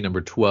Ivy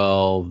number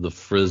 12, the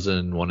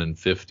Frizen 1 in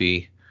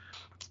 50.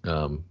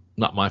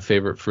 Not my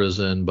favorite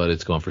Frizen, but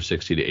it's going for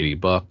 $60 to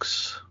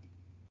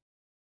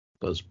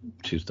 $80.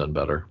 She's done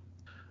better.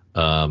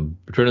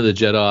 Return of the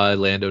Jedi,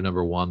 Lando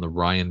number 1, the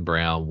Ryan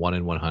Brown 1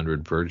 in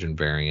 100 Virgin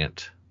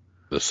variant.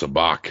 The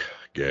Sabak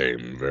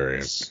game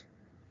variant.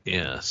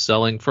 Yeah,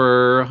 selling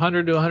for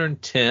 100 to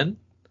 110.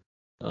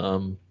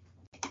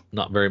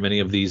 Not very many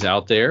of these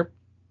out there,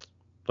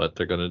 but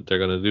they're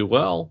gonna do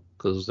well,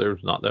 because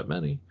there's not that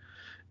many.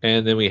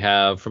 And then we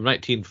have, from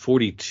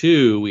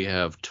 1942, we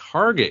have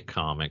Target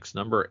Comics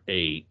number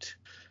 8.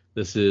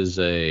 This is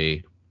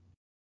let's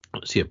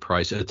see a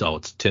price.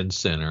 It's 10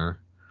 center.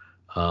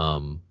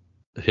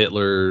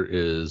 Hitler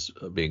is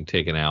being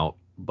taken out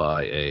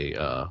by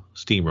a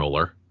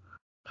steamroller.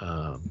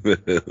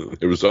 There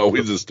was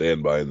always a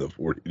standby in the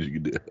 40s you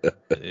could do.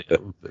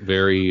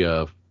 Very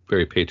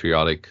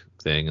patriotic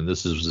thing. And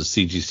this is the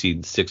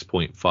CGC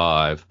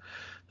 6.5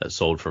 that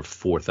sold for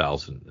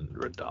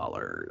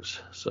 $4,000.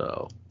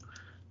 So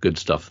good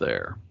stuff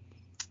there.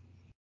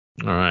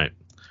 All right.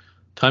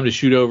 Time to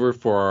shoot over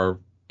for our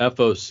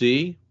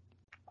FOC.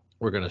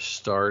 We're going to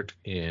start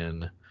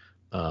in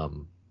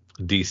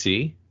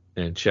DC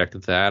and check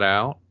that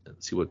out and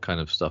see what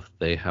kind of stuff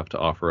they have to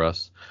offer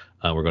us.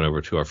 We're going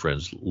over to our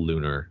friends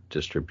Lunar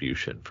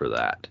Distribution for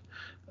that,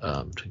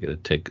 to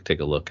take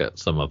a look at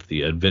some of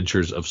the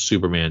Adventures of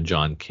Superman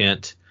John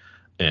Kent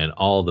and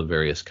all the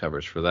various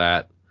covers for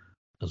that,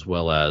 as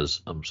well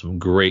as some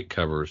great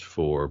covers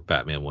for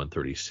Batman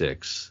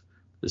 136.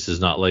 This is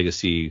not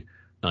Legacy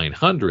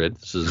 900.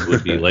 This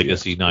would be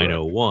Legacy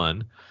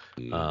 901.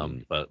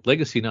 But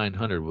Legacy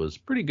 900 was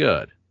pretty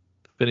good.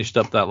 Finished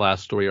up that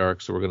last story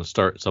arc, so we're going to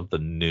start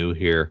something new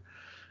here.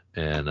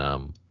 And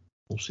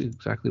We'll see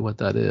exactly what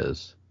that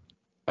is.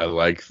 I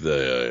like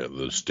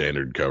the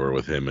standard cover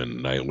with him and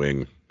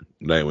Nightwing.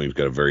 Nightwing's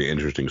got a very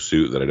interesting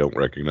suit that I don't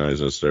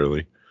recognize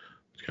necessarily.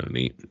 It's kind of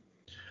neat.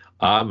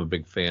 I'm a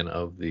big fan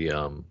of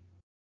the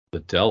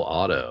Del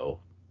Auto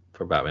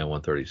for Batman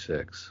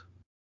 136.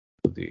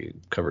 The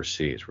cover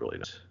C is really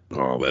nice.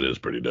 Oh, that is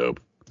pretty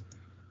dope.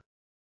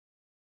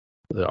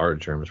 The art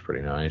germ is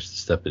pretty nice. The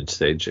Step in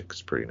Stage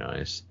is pretty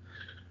nice.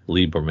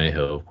 Lee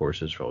Bermejo, of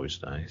course, is always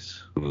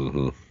nice.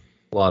 Mm-hmm.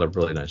 A lot of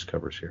really nice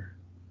covers here.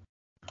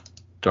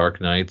 Dark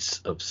Knights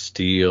of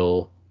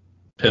Steel.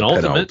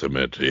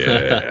 Penultimate,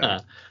 yeah.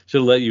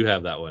 Should let you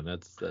have that one.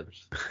 That's.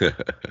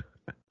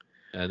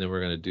 And then we're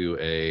gonna do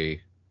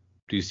a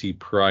DC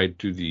Pride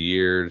Through the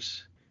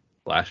Years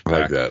flashback. I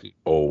like that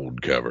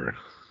old cover.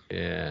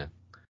 Yeah.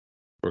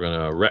 We're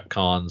gonna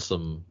retcon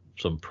some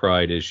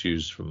Pride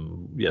issues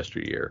from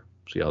yesteryear.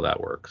 See how that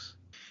works.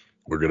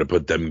 We're gonna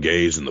put them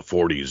gays in the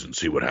 40s and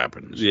see what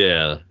happens.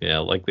 Yeah,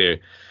 like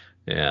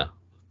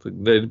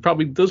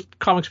those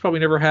comics probably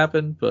never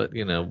happened, but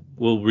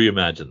we'll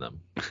reimagine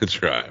them.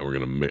 That's right. We're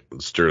gonna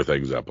stir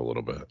things up a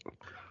little bit.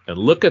 And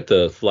look at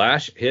the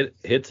Flash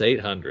hits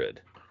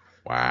 800.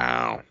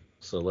 Wow.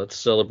 So let's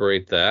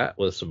celebrate that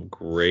with some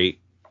great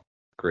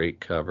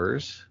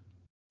covers.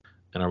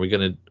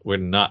 And we're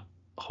not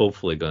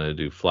hopefully gonna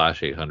do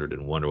Flash 800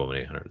 and Wonder Woman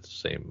 800 the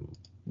same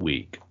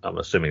week. I'm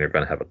assuming they're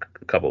gonna have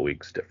a couple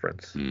weeks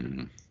difference.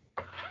 Mm-hmm.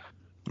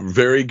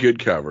 Very good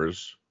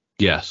covers.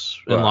 Yes,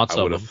 and lots of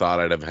them. I would have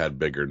thought I'd have had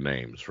bigger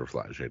names for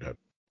Flash 800.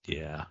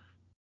 Yeah.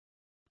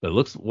 But it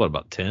looks,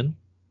 about 10?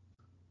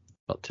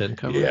 About 10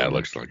 covers? Yeah, it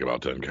looks like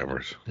about 10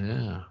 covers.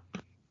 Yeah.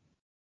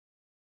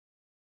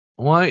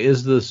 Why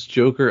is this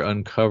Joker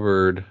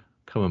Uncovered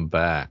coming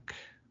back?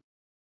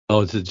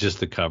 Oh, is it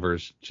just the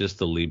covers? Just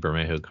the Lee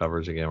Bermejo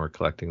covers again? We're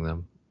collecting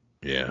them?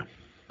 Yeah.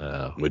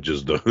 Which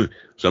is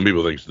some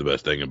people think it's the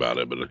best thing about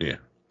it, but yeah.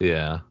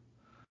 Yeah.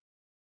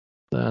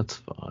 That's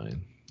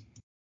fine.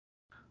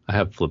 I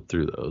have flipped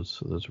through those,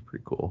 so those are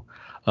pretty cool.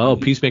 Oh,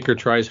 Peacemaker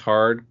Tries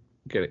Hard,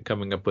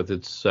 coming up with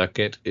its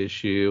second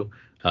issue.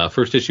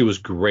 First issue was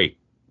great.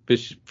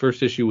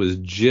 First issue was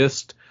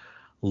just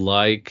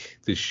like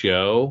the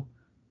show,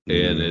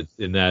 and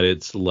in that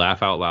it's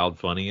laugh out loud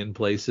funny in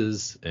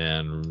places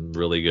and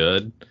really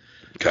good.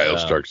 Kyle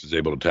Starks is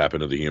able to tap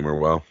into the humor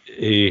well.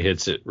 He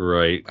hits it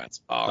right.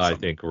 That's awesome. I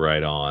think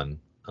right on.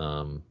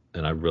 And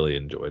I really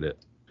enjoyed it.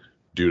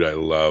 Dude, I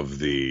love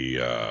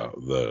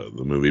the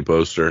movie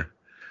poster.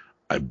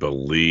 I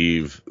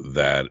believe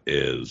that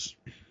is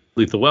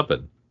Lethal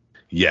Weapon.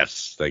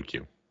 Yes, thank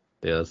you.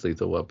 Yeah, that's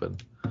Lethal Weapon.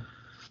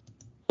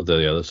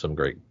 There's some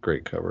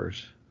great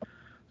covers.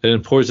 And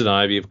then Poison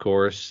Ivy, of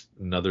course,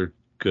 another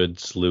good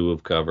slew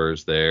of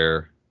covers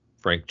there.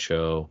 Frank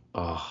Cho.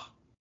 Oh,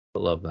 I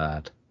love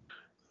that.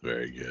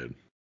 Very good.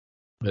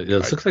 It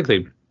looks like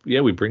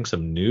we bring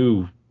some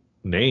new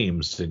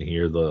names in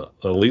here.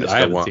 At least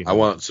I want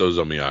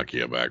Sozo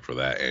Miyake back for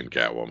that and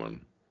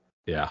Catwoman.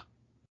 Yeah.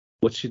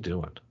 What's she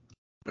doing?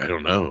 I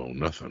don't know.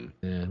 Nothing.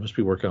 Yeah, must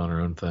be working on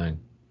her own thing.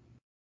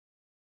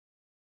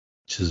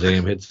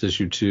 Shazam hits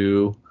issue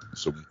 2.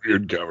 Some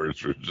weird covers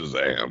for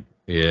Shazam.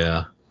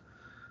 Yeah.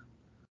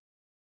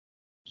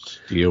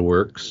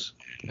 Steelworks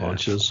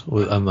launches.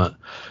 I'm not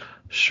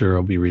sure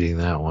I'll be reading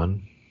that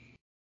one.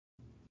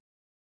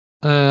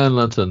 And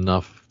that's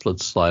enough.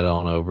 Let's slide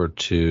on over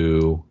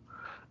to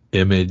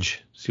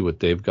Image. See what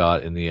they've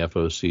got in the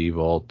FOC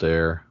vault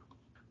there.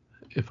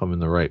 If I'm in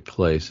the right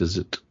place. Is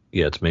it?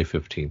 Yeah, it's May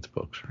 15th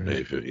books, right?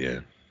 May 15th, yeah.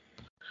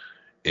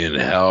 In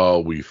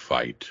Hell We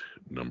Fight,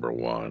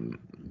 #1.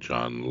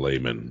 John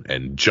Layman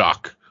and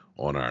Jock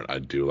on art. I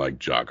do like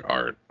Jock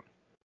art.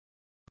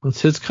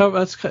 That's his cover.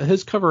 That's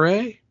his cover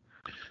A.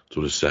 That's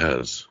what it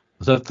says.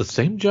 Is that the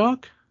same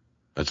Jock?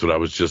 That's what I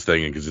was just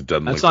thinking because it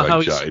doesn't That's look not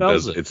like how Jock. he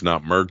spells it. It's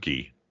not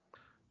murky.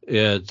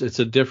 Yeah, it's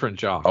a different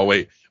Jock. Oh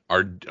wait,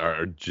 our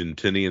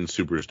Argentinian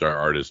superstar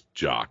artist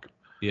Jock.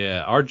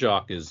 Yeah, our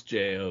Jock is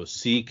Jock.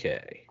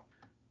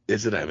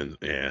 Is it?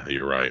 Yeah,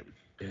 you're right.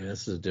 Yeah,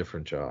 this is a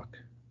different Jock.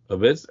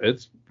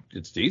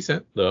 It's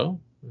decent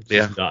though.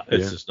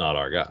 It's just not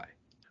our guy.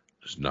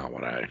 It's not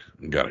what I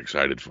got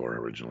excited for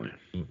originally.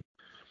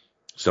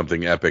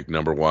 Something Epic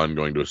 #1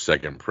 going to a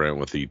second print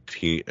with the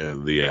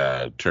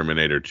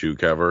Terminator 2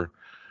 cover.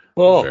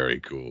 Oh, very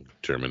cool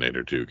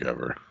Terminator 2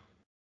 cover.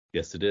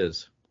 Yes, it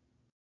is.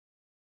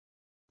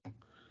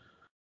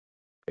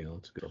 Okay,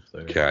 let's go up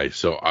there. Okay,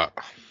 so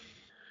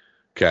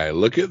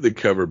look at the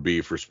cover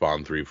B for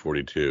Spawn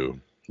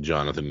 342,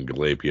 Jonathan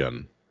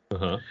Glapion.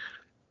 Uh-huh.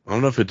 I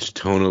don't know if it's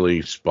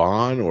tonally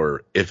Spawn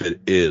or if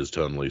it is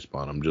tonally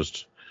Spawn. I'm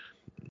just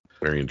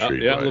very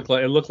intrigued. Yeah,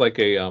 it looked like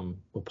a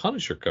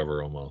Punisher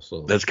cover almost.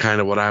 So that's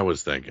kind of what I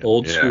was thinking.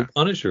 Old school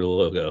Punisher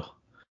logo.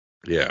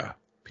 Yeah.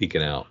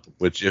 Peeking out.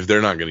 Which, if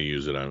they're not going to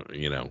use it,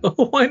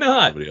 why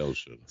not? Somebody else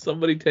should.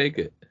 Somebody take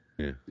it.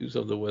 Yeah. Do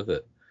something with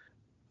it.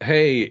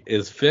 Hey,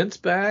 is Fence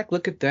back?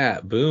 Look at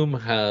that. Boom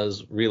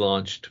has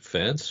relaunched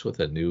Fence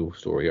with a new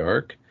story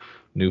arc,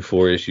 new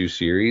 4-issue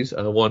series.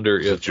 I wonder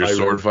if it's your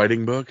sword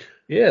fighting book.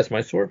 Yeah, it's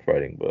my sword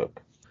fighting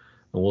book.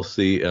 And we'll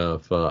see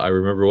if I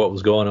remember what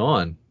was going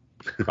on.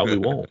 Probably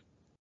won't.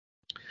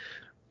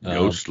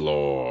 Ghost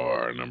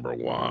Lore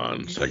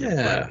 #1, second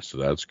print. So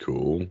that's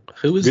cool.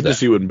 Who is Good that? to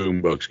see when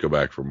Boom Books go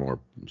back for more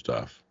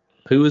stuff.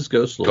 Who is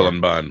Ghost Lore? Cullen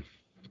Bunn.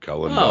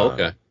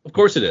 Okay. Of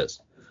course it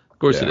is. Of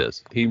course it Yeah.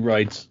 is. He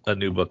writes a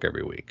new book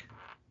every week.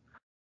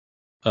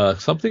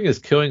 Something is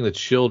Killing the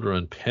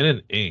Children, pen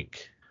and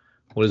ink.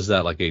 What is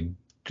that, like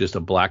just a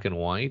black and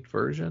white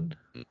version?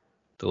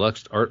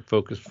 Deluxe art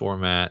focused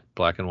format,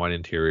 black and white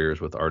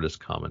interiors with artist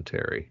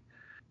commentary.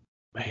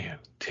 Man,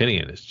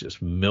 Tinian is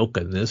just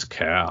milking this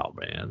cow,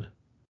 man.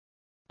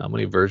 How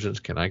many versions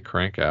can I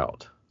crank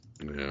out?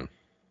 Yeah.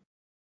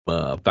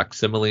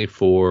 Facsimile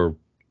for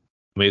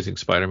Amazing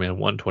Spider-Man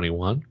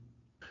 121.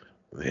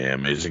 Yeah,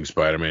 Amazing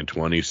Spider-Man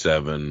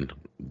 27,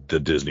 the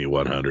Disney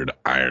 100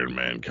 Iron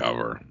Man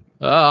cover.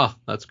 Oh,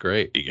 that's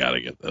great. You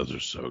gotta get those. Are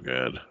so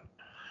good.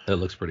 That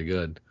looks pretty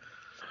good.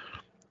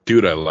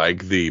 Dude, I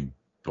like the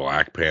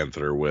Black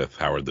Panther with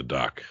Howard the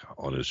Duck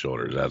on his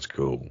shoulders. That's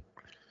cool.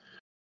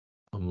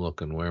 I'm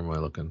looking. Where am I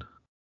looking?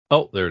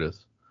 Oh, there it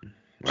is.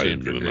 I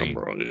didn't get a Green.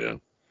 number on it. Yeah.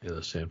 Yeah,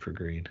 the Sanford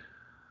Green.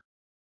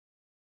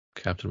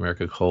 Captain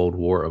America Cold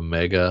War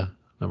Omega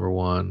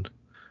 #1.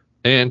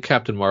 And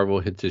Captain Marvel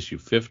hits issue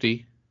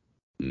 50.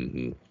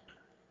 Mm-hmm.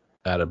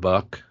 At a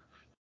buck.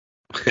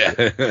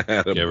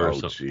 Give her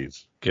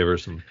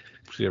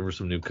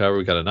some new cover.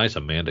 We got a nice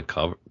Amanda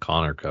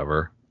Connor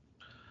cover.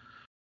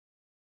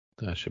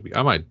 That should be.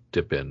 I might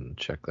dip in and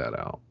check that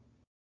out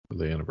for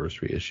the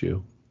anniversary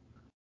issue,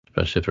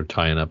 especially if they're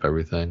tying up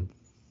everything.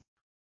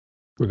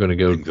 We're gonna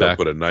go Think back.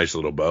 They'll put a nice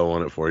little bow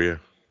on it for you.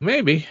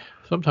 Maybe.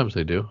 Sometimes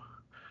they do.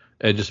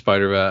 Edge of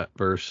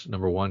Spider-Verse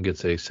 #1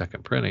 gets a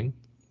second printing.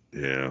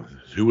 Yeah.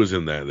 Who was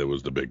in that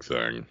was the big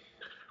thing?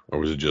 Or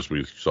was it just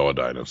we saw a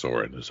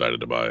dinosaur and decided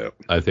to buy it?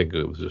 I think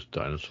it was just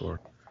dinosaur.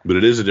 But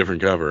it is a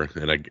different cover,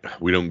 and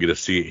we don't get to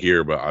see it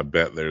here, but I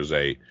bet there's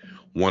a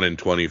 1 in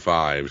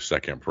 25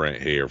 second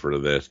print here for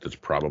this. That's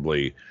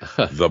probably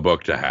the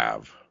book to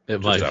have. It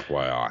just might.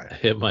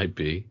 FYI. It might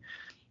be.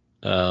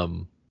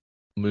 Moon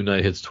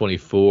Knight hits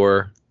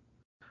 24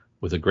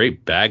 with a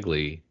great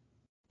Bagley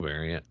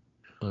variant.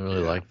 I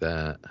really like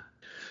that.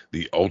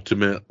 The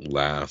Ultimate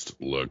Last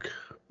Look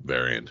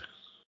variant.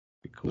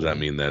 Cool. Does that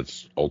mean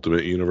that's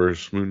Ultimate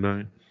Universe Moon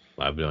Knight?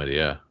 I have no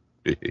idea.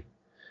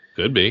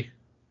 Could be.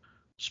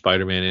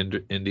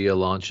 Spider-Man India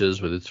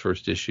launches with its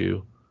first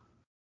issue.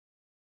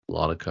 A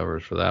lot of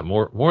covers for that.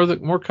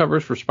 More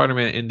covers for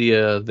Spider-Man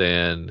India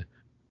than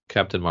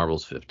Captain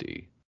Marvel's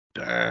 50.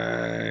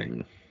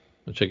 Dang.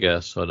 Which I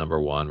guess a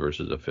 #1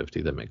 versus a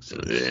 50. That makes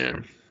sense.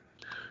 Yeah.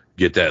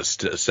 Get that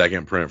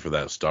second print for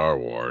that Star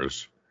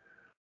Wars.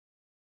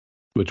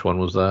 Which one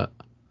was that?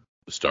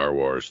 Star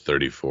Wars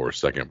 34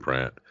 second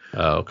print.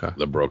 Oh, okay.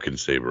 The Broken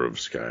Saber of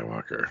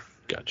Skywalker.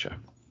 Gotcha.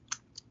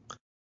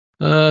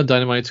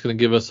 Dynamite's going to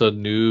give us a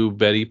new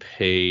Betty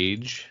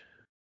Page.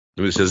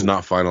 It says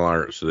not final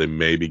art, so they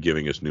may be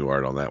giving us new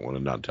art on that one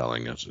and not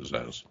telling us, it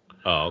says.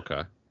 Oh,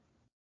 okay.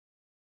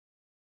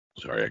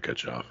 Sorry, I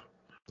cut you off.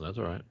 That's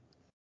all right.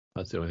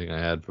 That's the only thing I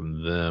had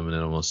from them, and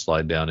then I'm going to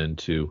slide down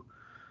into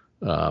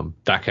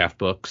back half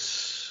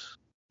books.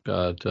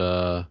 Got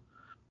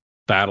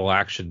Battle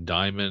Action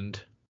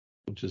Diamond,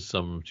 which is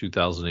some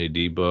 2000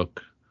 AD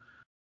book.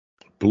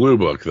 Blue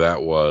Book,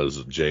 that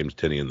was James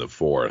Tinian the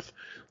Fourth,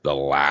 the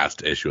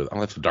last issue.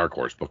 Oh, that's a Dark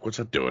Horse book. What's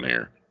that doing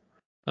here?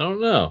 I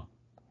don't know.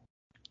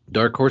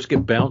 Dark Horse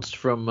get bounced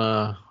from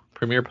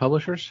Premier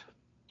Publishers?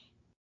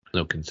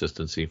 No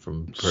consistency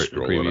from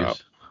previews. Up.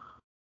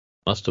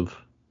 Must have.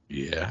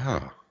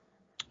 Yeah.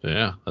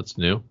 Yeah, that's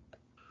new.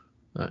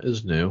 That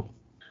is new.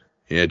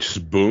 Yeah,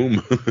 just boom.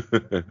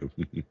 Boom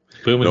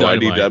and no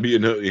Dynamite.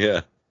 IDW, no,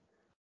 yeah.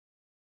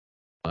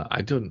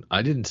 I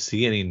didn't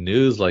see any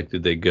news. Like,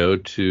 did they go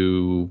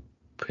to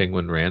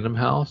Penguin Random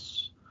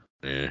House?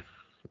 Yeah,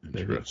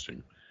 interesting.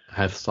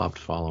 Maybe. I've stopped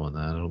following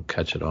that. I don't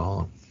catch it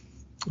all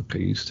like I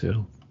used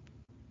to.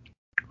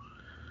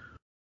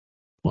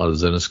 A lot of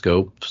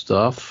Zenoscope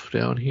stuff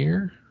down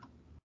here.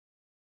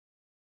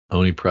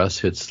 Oni Press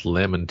hits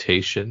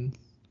Lamentation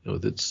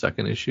with its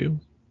second issue.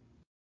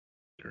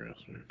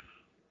 Interesting.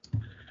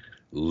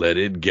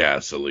 Leaded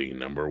Gasoline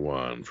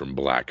 #1 from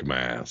Black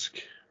Mask.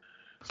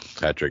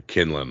 Patrick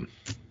Kinlan.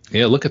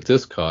 Yeah, look at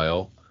this,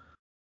 Kyle.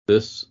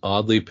 This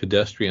Oddly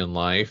Pedestrian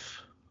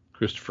Life,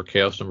 Christopher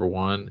Chaos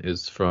 #1,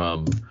 is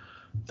from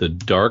the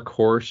Dark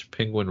Horse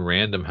Penguin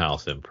Random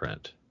House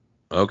imprint.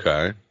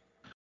 Okay.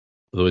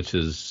 Which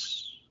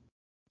is,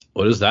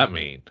 what does that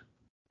mean?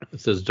 It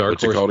says Dark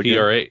What's it Horse called again?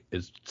 PRH.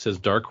 It says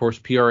Dark Horse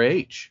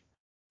PRH.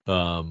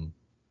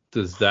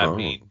 Does that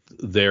mean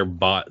they're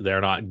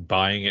not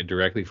buying it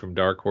directly from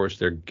Dark Horse?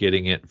 They're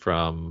getting it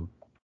from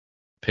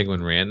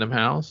Penguin Random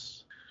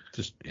House?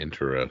 Just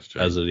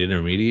interesting. As an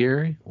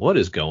intermediary? What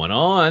is going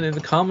on in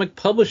the comic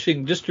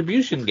publishing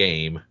distribution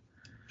game?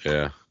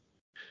 Yeah.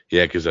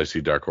 Yeah, because I see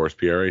Dark Horse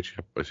PRH.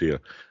 I see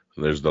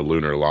there's the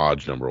Lunar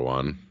Lodge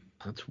 #1.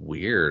 That's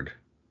weird.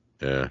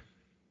 Yeah.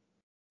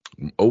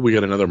 Oh, we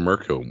got another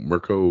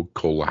Mirko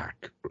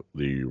Kolak,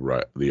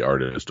 the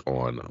artist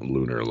on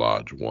Lunar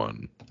Lodge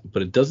 1.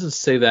 But it doesn't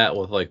say that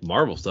with like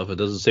Marvel stuff. It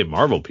doesn't say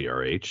Marvel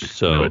PRH.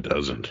 So No, it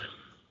doesn't.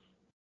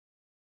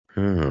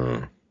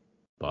 Huh.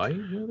 Buy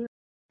each other?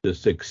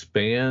 This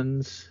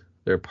expands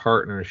their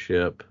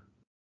partnership,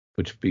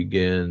 which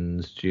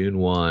begins June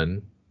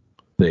 1.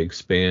 They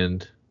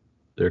expand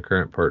their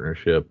current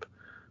partnership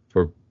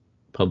for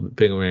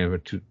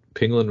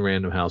Penguin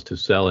Random House to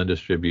sell and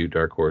distribute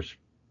Dark Horse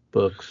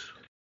books.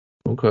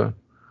 Okay.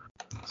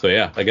 So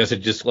yeah, I guess it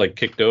just like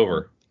kicked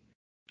over.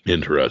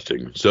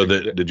 Interesting. So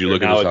did you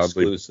look at this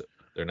exclusive.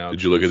 They're now.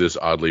 Did you look at this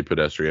oddly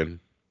pedestrian?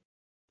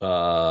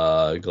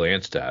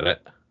 Glanced at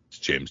it. It's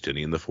James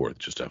Tynion IV,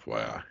 just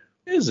FYI.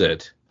 Is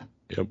it?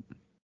 Yep.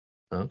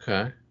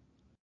 Okay.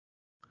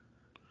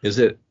 Is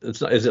it?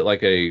 It's not. Is it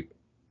like a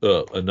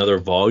another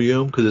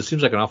volume? Because it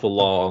seems like an awful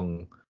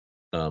long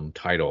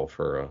title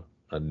for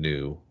a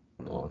new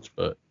launch,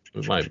 but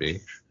it might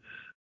be.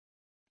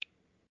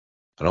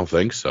 I don't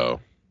think so.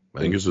 I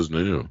think this is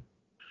new.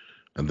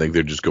 I think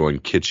they're just going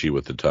kitschy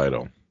with the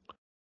title.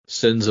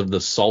 Sins of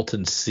the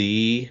Salton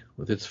Sea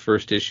with its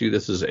first issue.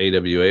 This is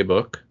AWA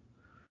book.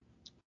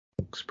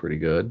 Looks pretty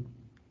good.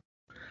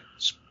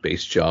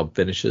 Space Job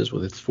finishes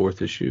with its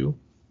fourth issue.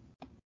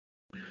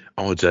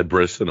 Oh, it's Ed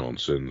Brisson on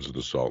Sins of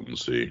the Salton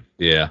Sea.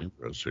 Yeah.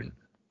 Interesting.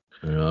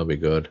 Yeah, that'll be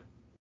good.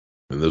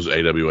 And those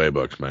AWA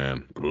books,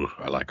 man,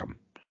 I like them.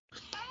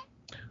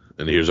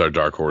 And here's our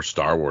Dark Horse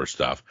Star Wars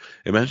stuff.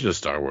 Imagine a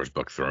Star Wars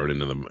book thrown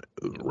into the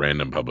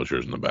random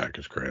publishers in the back.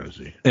 It's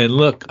crazy. And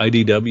look,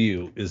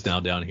 IDW is now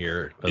down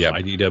here. Yep.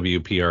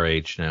 IDW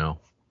PRH now.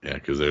 Yeah,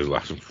 because there's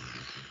lots of...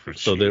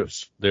 So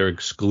their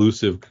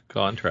exclusive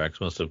contracts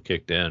must have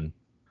kicked in.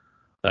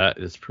 That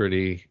is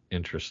pretty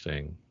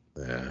interesting.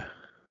 Yeah.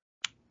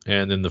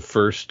 And then the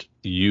first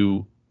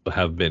you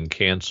have been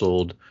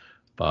canceled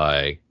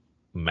by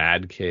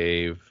Mad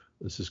Cave.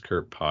 This is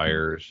Kurt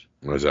Pyers.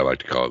 What does I like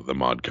to call it? The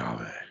Mod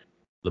Cave.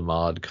 The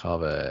Mod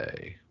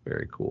Cave.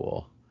 Very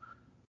cool.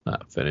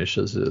 That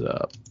finishes it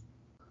up.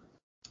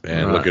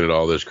 And looking at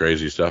all this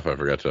crazy stuff, I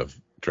forgot to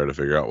try to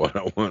figure out what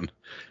I want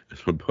in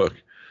the book.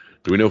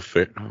 Do we know?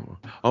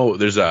 Oh,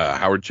 there's a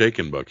Howard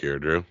Chaykin book here,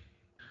 Drew.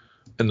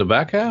 In the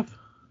back half?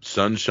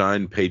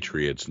 Sunshine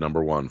Patriots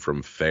 #1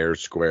 from Fair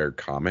Square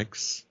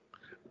Comics.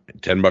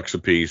 $10 a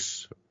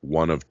piece,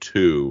 one of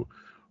two,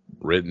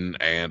 written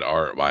and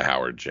art by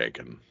Howard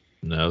Chaykin.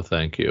 No,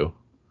 thank you.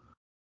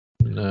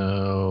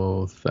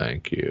 No,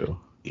 thank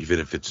you. Even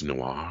if it's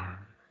noir?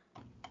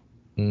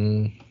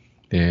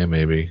 Yeah,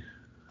 maybe.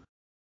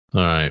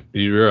 All right,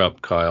 you're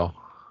up, Kyle.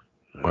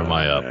 Or am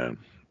I up? Man.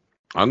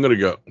 I'm going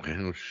to go...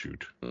 Oh,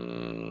 shoot.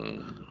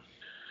 I'm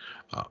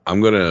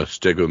going to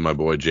stick with my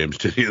boy James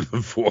Tynion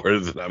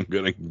IV, and I'm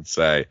going to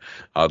say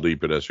Oddly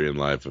Pedestrian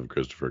Life of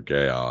Christopher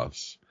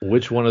Chaos.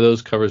 Which one of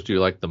those covers do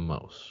you like the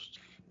most?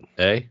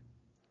 A?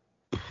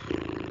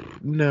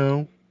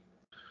 No.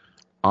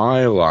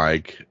 I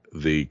like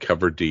the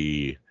cover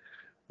D,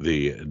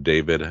 the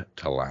David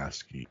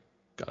Talaski.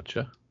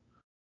 Gotcha.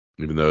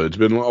 Even though it's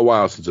been a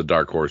while since a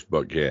Dark Horse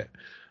book hit,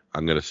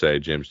 I'm going to say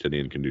James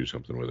Tynion can do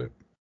something with it.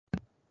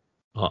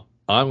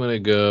 I'm going to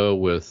go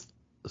with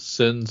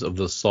Sins of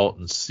the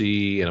Salton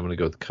Sea, and I'm going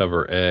to go with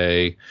cover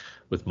A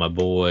with my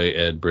boy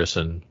Ed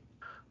Brisson.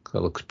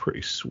 That looks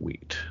pretty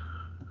sweet.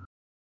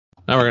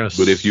 Now we're going to...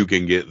 But if you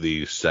can get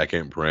the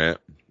second print,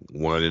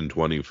 1 in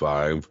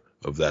 25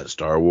 of that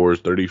Star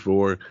Wars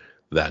 34,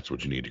 that's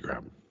what you need to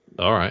grab.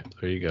 All right,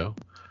 there you go.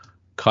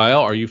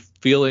 Kyle, are you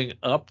feeling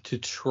up to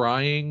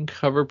trying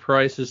Cover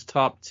Price's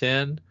top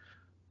 10,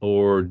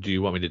 or do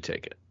you want me to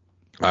take it?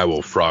 I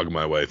will frog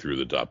my way through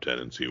the top 10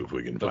 and see if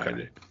we can find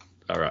it.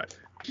 All right.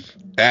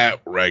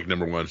 At rank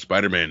 #1,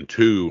 Spider-Man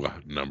 2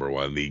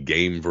 #1, the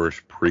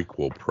Gameverse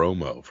prequel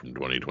promo from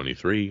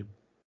 2023.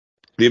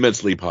 The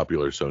immensely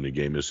popular Sony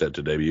game is set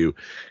to debut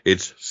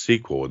its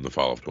sequel in the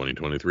fall of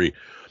 2023.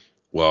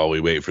 While we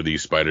wait for the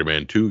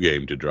Spider-Man 2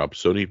 game to drop,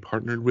 Sony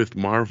partnered with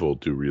Marvel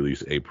to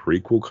release a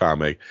prequel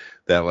comic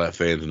that let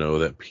fans know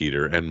that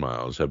Peter and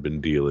Miles have been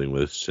dealing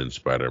with since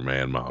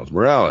Spider-Man Miles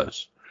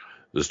Morales.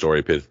 The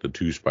story pits the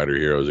two Spider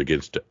heroes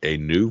against a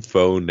new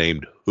foe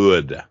named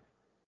Hood.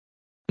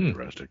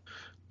 Interesting.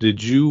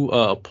 Did you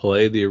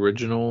play the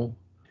original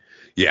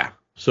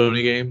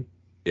Sony game?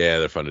 Yeah,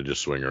 they're fun to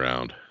just swing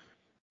around.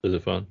 Is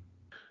it fun?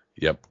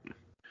 Yep.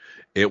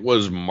 It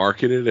was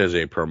marketed as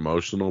a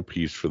promotional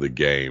piece for the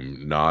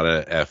game, not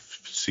a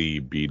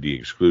FOC BD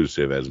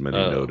exclusive, as many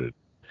noted.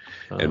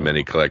 And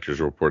many collectors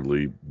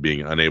reportedly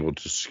being unable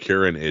to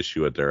secure an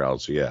issue at their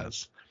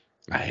LCS.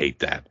 I hate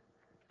that.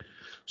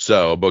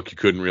 So, a book you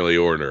couldn't really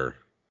order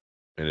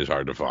and is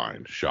hard to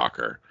find.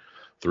 Shocker.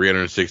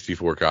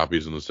 364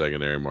 copies in the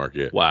secondary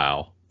market.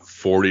 Wow.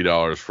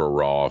 $40 for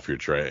raw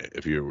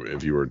if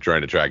you were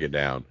trying to track it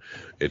down.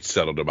 It's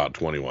settled about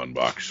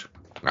 $21.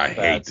 I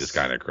hate this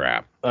kind of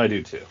crap. I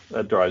do too.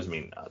 That drives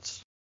me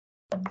nuts.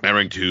 At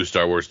rank 2,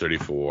 Star Wars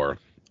 34.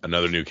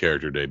 Another new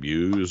character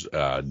debuts.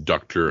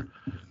 Dr.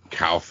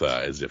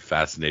 Kaltha is a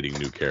fascinating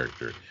new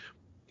character.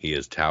 He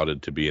is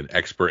touted to be an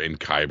expert in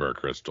kyber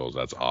crystals.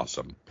 That's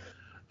awesome.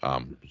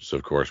 So,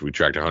 of course, we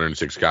tracked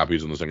 106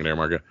 copies on the secondary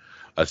market.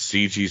 A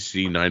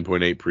CGC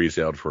 9.8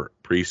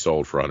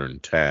 pre-sold for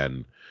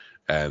 110,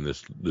 and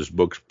this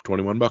book's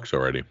 $21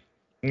 already.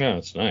 Yeah,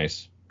 it's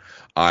nice.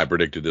 I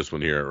predicted this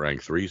one here at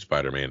rank 3,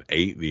 Spider-Man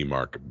 8, the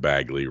Mark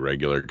Bagley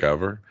regular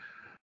cover.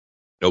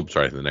 Oh,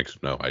 sorry,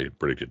 I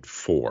predicted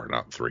 4,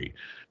 not 3.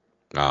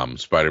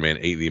 Spider-Man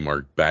 8, the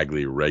Mark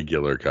Bagley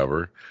regular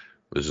cover.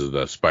 This is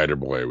the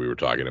Spider-Boy we were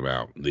talking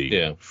about,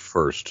 the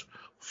first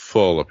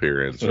full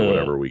appearance or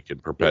whatever we can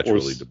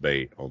perpetually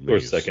debate on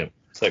these. Or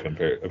second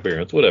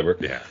appearance, whatever.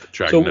 Yeah,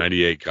 tracked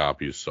 98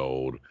 copies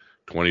sold,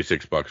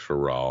 $26 for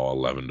raw,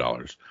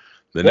 $11.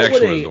 The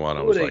next one is the one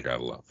I was like, I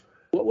love.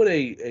 What would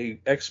a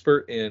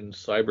expert in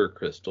cyber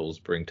crystals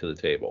bring to the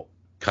table?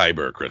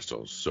 Kyber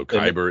crystals. So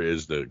kyber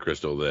is the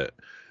crystal that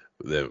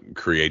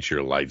creates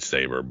your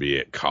lightsaber, be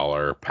it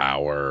color,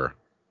 power.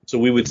 So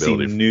we would see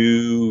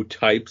new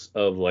types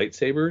of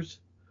lightsabers,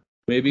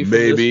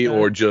 maybe,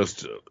 or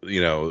just,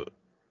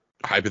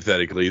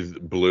 hypothetically,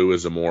 blue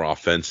is a more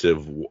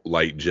offensive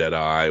light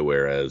Jedi,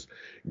 whereas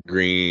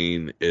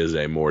green is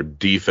a more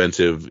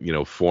defensive,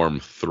 Form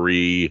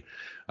 3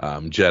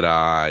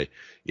 Jedi.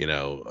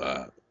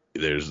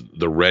 There's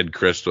the red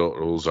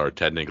crystals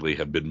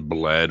have been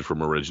bled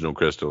from original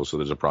crystals, so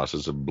there's a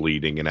process of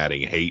bleeding and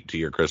adding hate to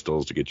your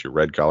crystals to get your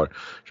red color.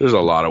 There's a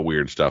lot of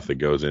weird stuff that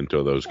goes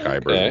into those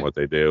kybers and what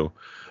they do.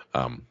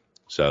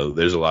 So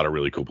there's a lot of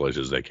really cool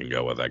places they can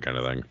go with that kind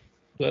of thing.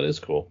 That is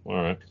cool. All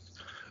right.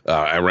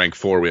 At rank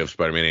 4, we have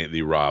Spider-Man 8,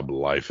 the Rob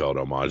Liefeld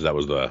homage. That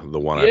was the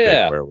one I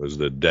picked where it was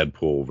the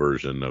Deadpool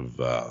version of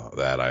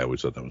that. I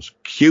always thought that was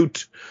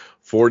cute.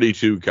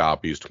 42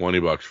 copies,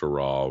 $20 for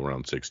raw,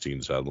 around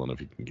 16 settling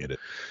if you can get it.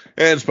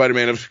 And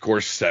Spider-Man, of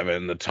course,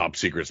 7, the top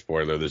secret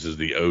spoiler. This is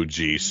the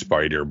OG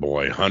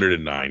Spider-Boy,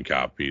 109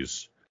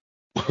 copies.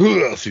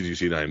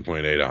 CGC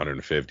 9.8,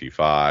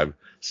 155.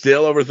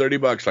 Still over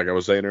 $30, like I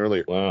was saying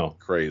earlier. Wow.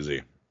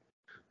 Crazy.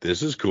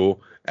 This is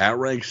cool. At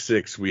rank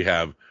 6, we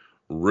have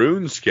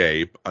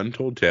RuneScape,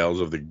 Untold Tales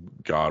of the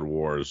God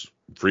Wars,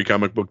 Free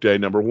Comic Book Day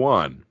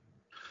 #1.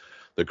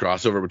 The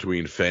crossover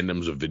between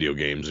fandoms of video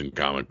games and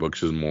comic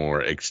books is more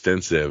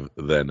extensive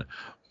than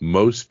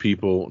most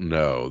people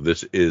know.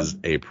 This is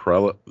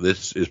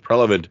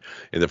prevalent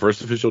in the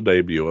first official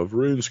debut of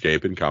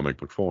RuneScape in comic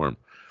book form.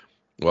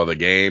 While the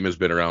game has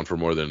been around for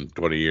more than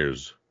 20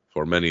 years,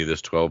 for many,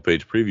 this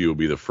 12-page preview will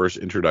be the first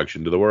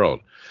introduction to the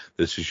world.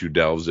 This issue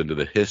delves into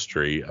the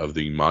history of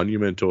the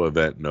monumental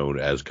event known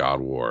as God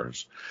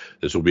Wars.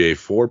 This will be a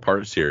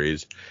 4-part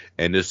series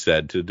and is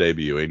said to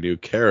debut a new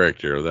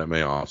character that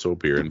may also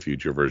appear in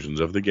future versions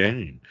of the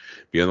game.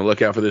 Be on the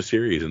lookout for this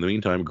series. In the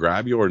meantime,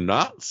 grab your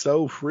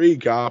not-so-free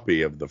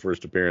copy of the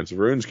first appearance of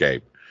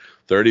RuneScape.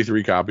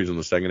 33 copies on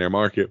the secondary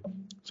market.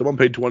 Someone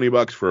paid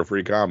 $20 for a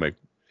free comic,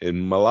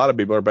 and a lot of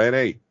people are paying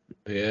 $8.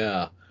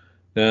 Yeah.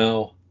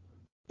 Now,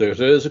 there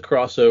is a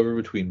crossover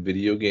between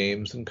video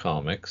games and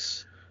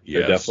comics. Yes.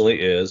 There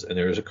definitely is. And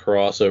there is a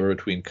crossover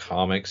between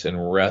comics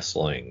and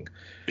wrestling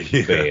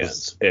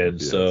fans.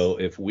 And so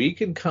if we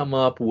can come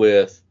up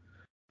with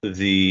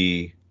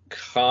the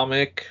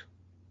comic,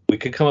 we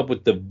can come up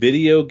with the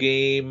video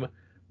game,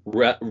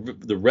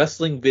 the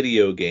wrestling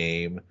video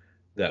game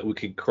that we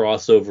can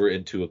cross over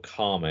into a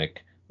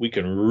comic, we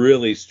can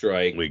really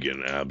strike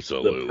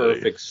the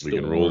perfect storm. We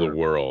can rule the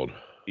world.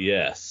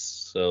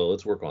 Yes. So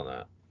let's work on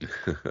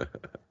that.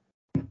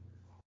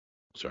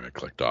 Sorry, I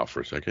clicked off for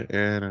a second,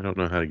 and I don't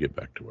know how to get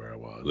back to where I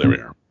was. There we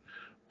are.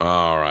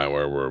 All right,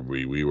 where were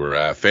we? We were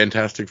at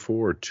Fantastic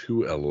Four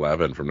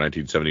 211 from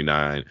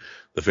 1979.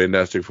 The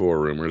Fantastic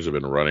Four rumors have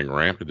been running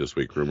rampant this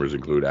week. Rumors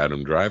include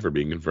Adam Driver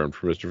being confirmed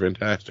for Mr.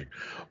 Fantastic,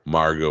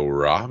 Margot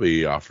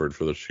Robbie offered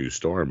for the Sue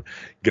Storm,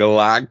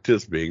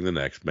 Galactus being the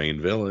next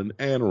main villain,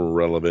 and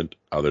relevant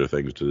other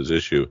things to this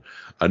issue.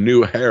 A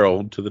new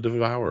herald to the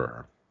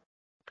Devourer.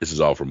 This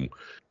is all from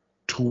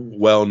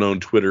well-known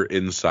Twitter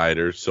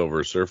insider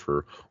Silver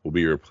Surfer will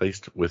be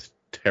replaced with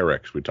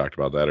Terex. We talked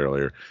about that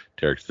earlier.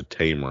 Terex the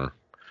Tamer.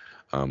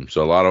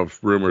 So a lot of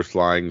rumors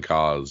flying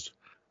caused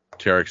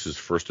Terex's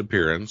first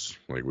appearance.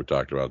 Like we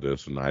talked about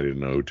this, and I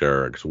didn't know who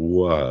Terex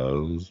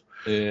was.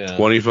 Yeah.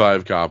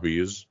 25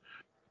 copies,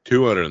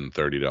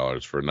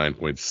 $230 for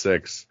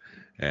 9.6,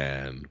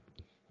 and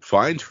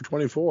fines for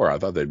 24. I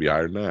thought they'd be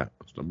higher than that.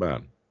 It's not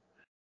bad.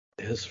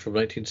 It's from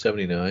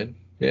 1979.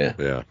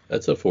 Yeah.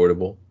 That's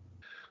affordable.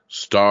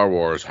 Star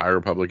Wars High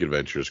Republic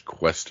Adventures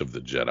Quest of the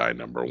Jedi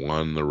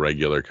 #1, the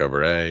regular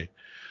cover A.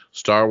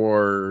 Star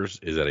Wars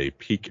is at a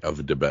peak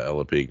of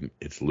developing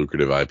its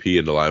lucrative IP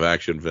into live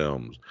action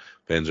films.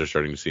 Fans are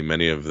starting to see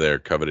many of their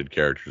coveted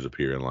characters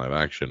appear in live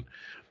action.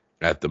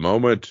 At the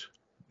moment,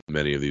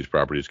 many of these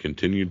properties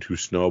continue to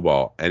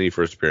snowball. Any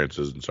first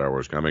appearances in Star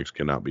Wars comics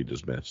cannot be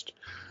dismissed.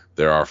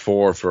 There are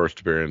 4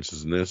 first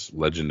appearances in this: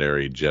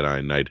 legendary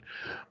Jedi Knight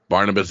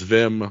Barnabas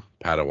Vim,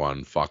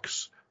 Padawan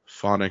Fox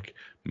Phonic,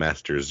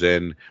 Master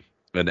Zen,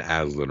 and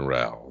Aslan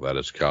Rel. That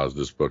has caused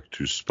this book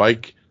to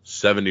spike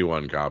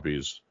 71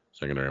 copies,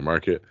 secondary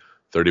market,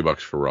 $30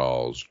 for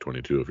Rawls,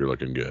 22 if you're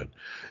looking good.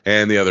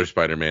 And the other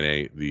Spider-Man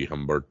 8, the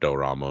Humberto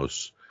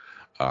Ramos,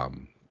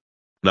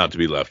 not to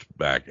be left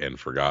back and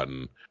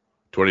forgotten.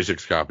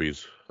 26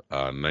 copies,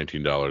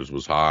 $19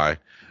 was high,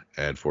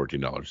 and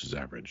 $14 is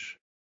average.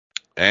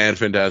 And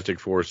Fantastic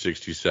Four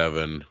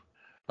 67,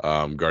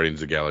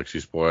 Guardians of the Galaxy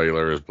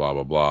spoilers, blah,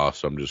 blah, blah.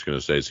 So I'm just going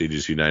to say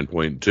CGC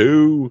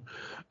 9.2,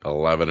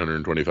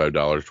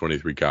 $1,125,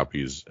 23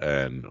 copies,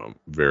 and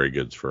very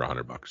goods for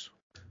 $100.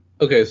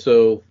 Okay,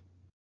 so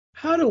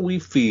how do we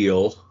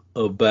feel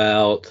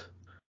about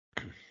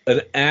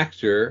an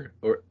actor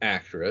or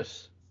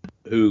actress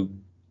who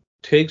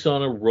takes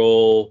on a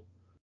role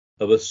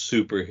of a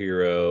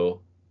superhero,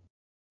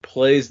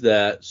 plays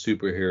that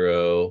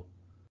superhero,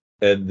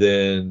 and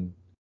then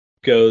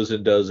goes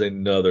and does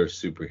another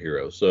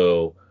superhero?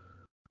 So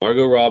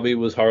Margot Robbie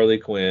was Harley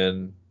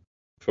Quinn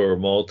for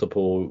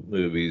multiple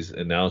movies,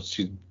 and now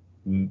she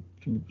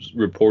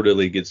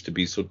reportedly gets to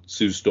be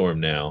Sue Storm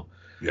now.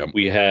 Yep.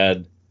 We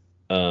had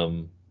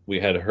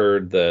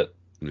heard that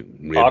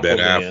we have Ben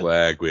Aquaman.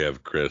 Affleck. We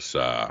have Chris.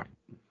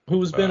 Who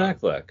was Ben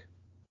Affleck?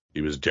 He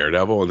was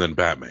Daredevil and then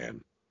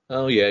Batman.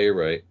 Oh yeah, you're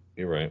right.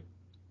 And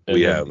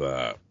we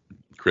have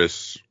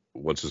Chris.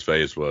 What's his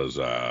face was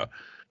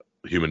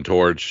Human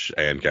Torch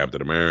and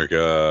Captain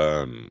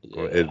America, and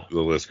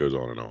the list goes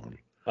on and on.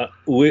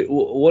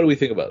 What do we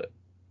think about it?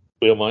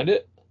 We don't mind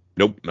it?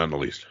 Nope, not in the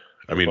least.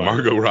 I mean,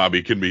 Margot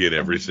Robbie can be in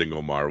every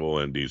single Marvel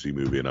and DC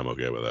movie, and I'm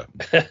okay with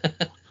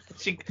that.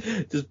 She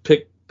just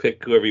pick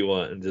whoever you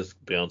want and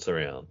just bounce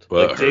around.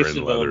 But like her Jason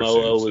in leather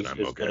Momoa suits,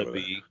 is going to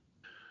be.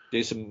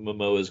 Jason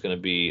Momoa is going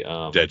to be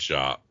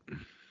Deadshot.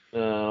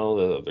 No,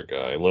 the other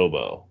guy,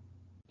 Lobo.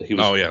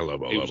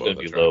 Lobo. He was going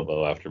to be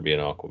Lobo after being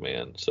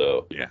Aquaman.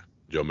 So yeah,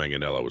 Joe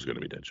Manganiello was going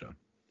to be Deadshot.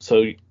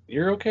 So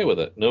you're okay with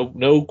it?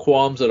 No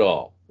qualms at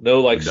all.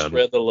 No, like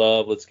spread the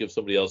love. Let's give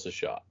somebody else a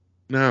shot.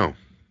 No.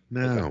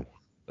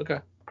 Okay.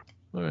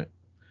 All right.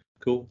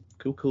 Cool.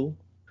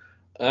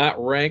 At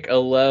rank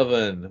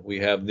 11, we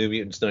have New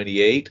Mutants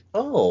 98.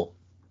 Oh,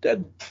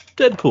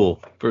 Deadpool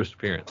first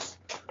appearance.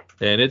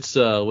 And it's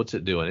what's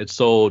it doing? It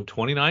sold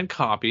 29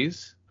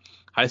 copies.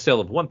 High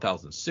sale of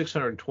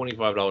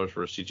 $1,625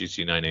 for a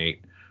CGC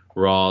 98.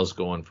 Raw's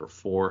going for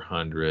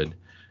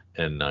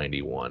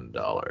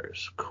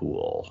 $491.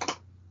 Cool.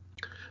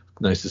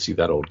 Nice to see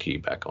that old key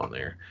back on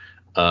there.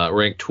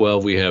 Rank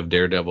 12, we have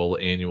Daredevil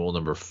Annual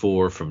number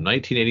 4 from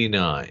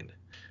 1989.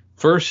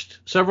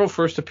 Several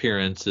first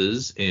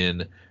appearances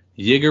in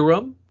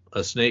Yiggurum,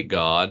 a snake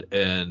god,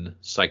 and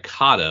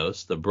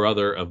Psychotos, the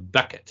brother of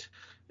Beckett.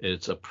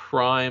 It's a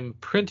prime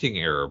printing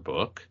error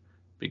book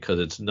because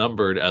it's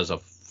numbered as a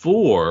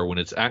 4 when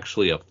it's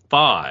actually a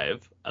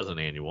 5 as an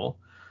annual.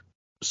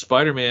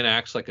 Spider-Man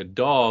acts like a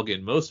dog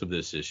in most of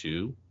this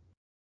issue,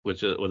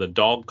 with a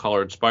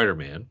dog-collared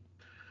Spider-Man.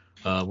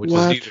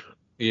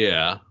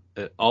 Yeah.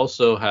 It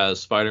also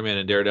has Spider-Man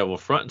and Daredevil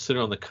front and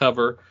center on the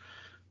cover,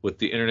 with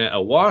the internet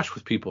awash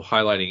with people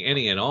highlighting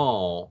any and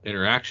all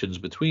interactions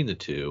between the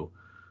two.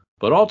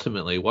 But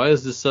ultimately, why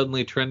is this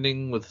suddenly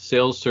trending with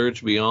sales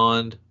surge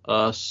beyond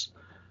us?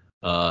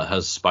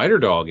 Has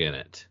Spider-Dog in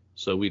it.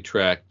 So we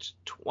tracked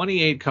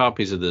 28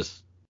 copies of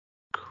this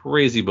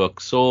crazy book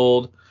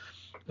sold,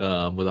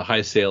 with a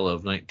high sale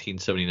of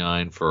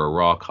 $19.79 for a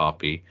raw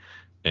copy,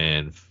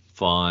 and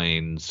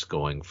fines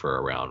going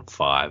for around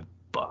 $5.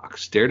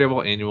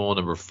 Daredevil Annual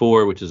number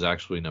 4, which is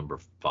actually number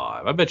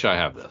 5. I bet you I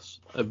have this.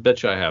 from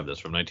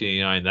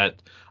 1989.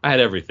 That I had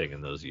everything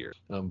in those years.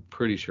 I'm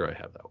pretty sure I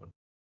have that one.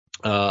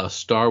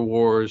 Star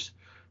Wars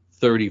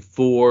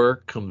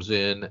 34 comes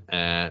in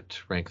at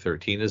rank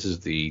 13. This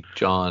is the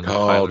John.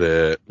 Called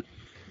it.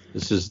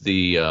 This is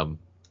the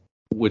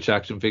which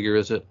action figure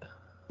is it?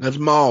 That's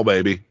Maul,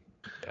 baby.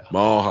 Yeah.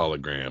 Maul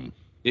hologram.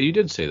 Yeah, you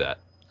did say that.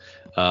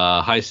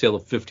 High sale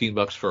of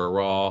 $15 for a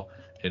raw,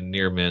 and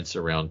near mints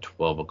around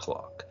 12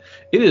 o'clock.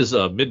 It is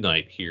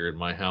midnight here in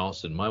my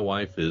house, and my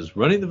wife is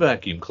running the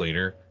vacuum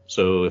cleaner.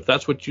 So if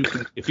that's what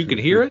if you can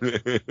hear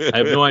it, I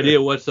have no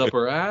idea what's up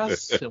her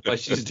ass and why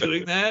she's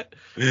doing that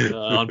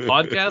on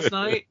podcast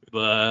night,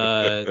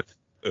 but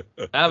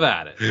have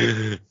at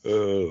it.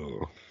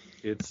 Oh.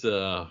 It's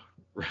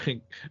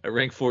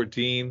rank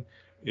 14.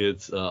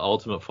 It's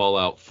Ultimate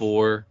Fallout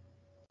 4.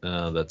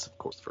 That's of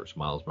course the first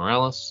Miles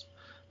Morales.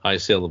 High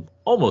sale of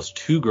almost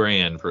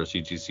 $2,000 for a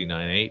CGC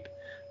 98,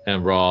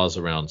 and Raw's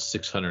around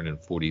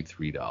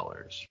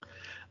 $643.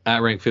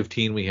 At rank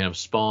 15, we have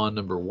Spawn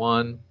number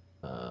 1.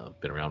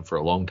 Been around for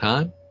a long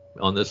time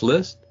on this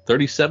list.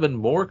 37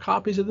 more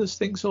copies of this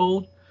thing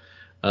sold.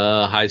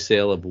 High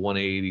sale of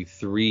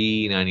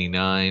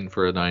 $183.99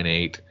 for a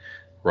 9.8.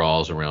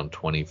 Raw's around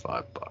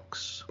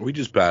 $25. Are we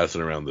just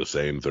passing around the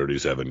same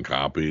 37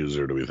 copies,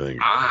 or do we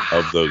think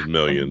of those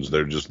millions,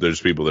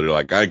 there's people that are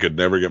like, I could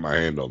never get my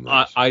hand on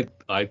this? I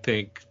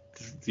think,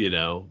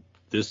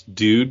 this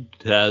dude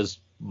has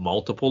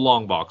multiple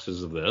long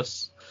boxes of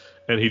this,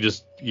 and he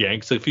just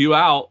yanks a few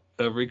out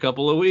every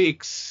couple of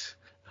weeks,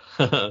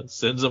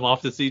 sends them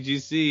off to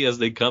CGC as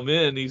they come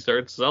in. He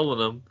starts selling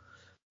them,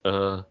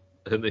 and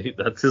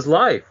that's his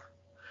life.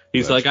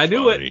 He's That's like, I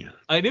knew funny. it.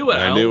 I knew it.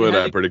 I knew it.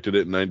 I predicted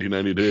it in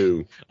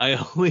 1992. I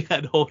only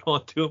had to hold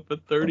on to him for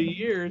 30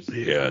 years.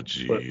 Yeah, But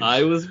jeez.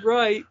 I was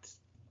right.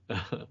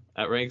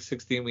 At rank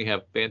 16, we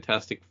have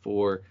Fantastic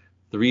Four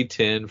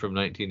 310 from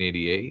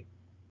 1988.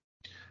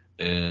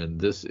 And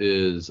this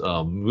is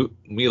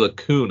Mila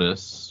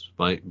Kunis,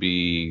 might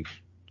be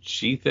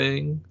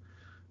She-Thing.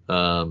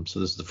 So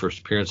this is the first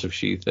appearance of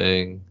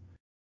She-Thing.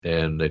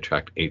 And they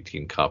tracked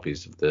 18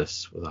 copies of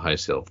this with a high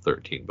sale of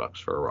 $13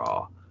 for a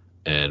raw.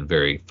 And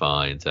Very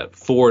Fine's at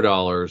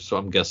 $4. So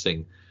I'm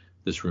guessing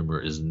this rumor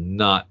is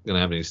not going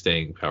to have any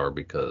staying power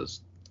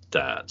because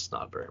that's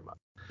not very much.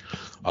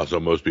 Also,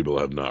 most people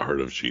have not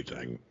heard of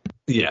She-Thing.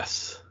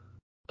 Yes.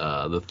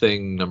 The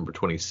Thing number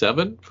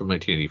 27 from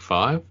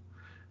 1985.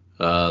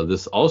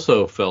 This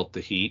also felt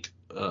the heat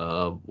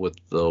with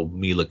the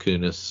Mila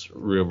Kunis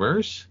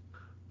rumors.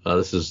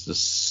 This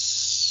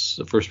is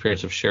the first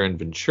appearance of Sharon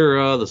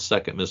Ventura, the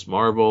second Miss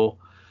Marvel,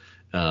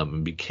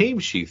 and became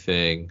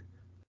She-Thing.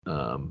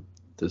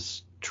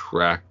 This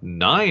tracked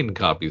 9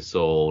 copies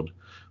sold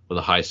with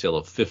a high sale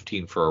of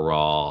 15 for a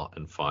raw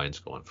and fines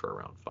going for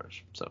around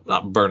 5. So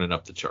not burning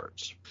up the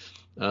charts.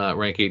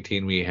 Rank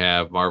 18, we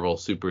have Marvel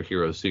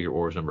Superhero Secret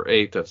Wars number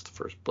 8. That's the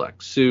first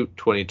black suit.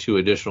 22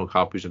 additional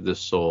copies of this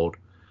sold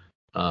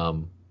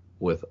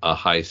with a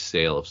high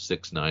sale of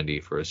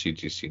 $6.90 for a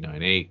CGC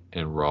 9.8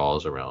 and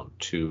raws around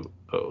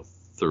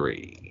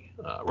 $2.03.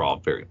 Raw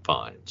Very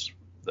Fines,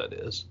 that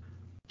is.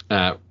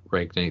 At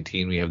rank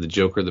 19, we have the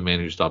Joker, the Man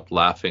Who Stopped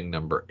Laughing,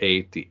 number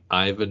 8. The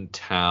Ivan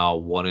Tao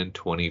 1 in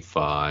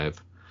 25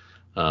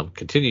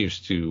 continues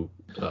to.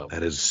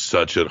 That is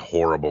such a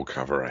horrible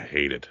cover. I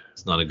hate it.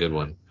 It's not a good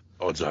one.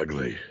 Oh, it's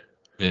ugly.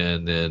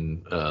 And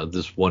then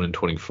this 1 in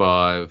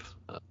 25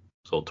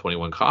 sold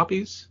 21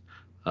 copies,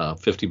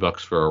 $50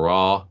 for a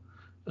raw.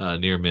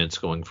 Near Mint's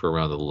going for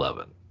around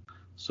 11.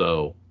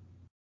 So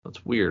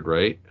that's weird,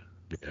 right?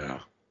 Yeah.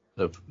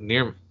 If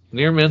near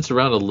Mint's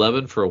around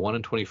 11 for a 1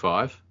 in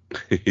 25.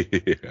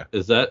 Yeah.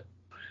 Is that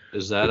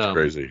That's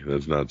crazy.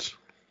 That's nuts.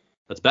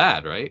 That's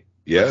bad, right?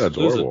 Yeah, that's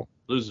horrible.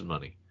 Losing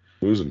money.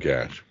 Losing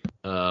cash.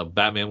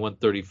 Batman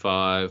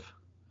 135.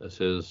 This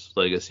is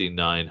Legacy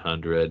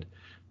 900.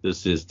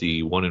 This is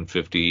the 1 in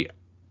 50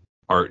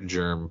 Art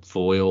Germ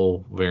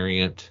foil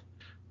variant.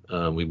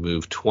 We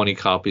moved 20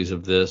 copies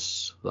of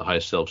this. The high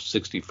sale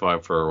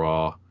 65 for a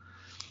raw,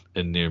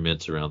 and near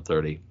mint's around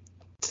 30.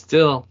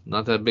 Still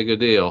not that big a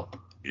deal.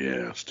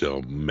 Yeah,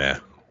 still meh.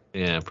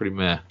 Yeah, pretty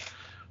meh.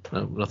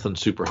 Nothing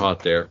super hot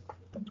there.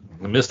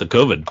 I missed the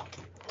COVID.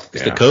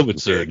 It's the COVID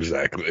surge.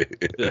 Exactly.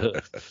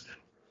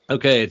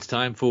 Okay, it's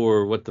time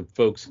for what the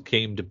folks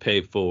came to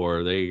pay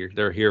for.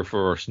 They're here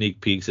for our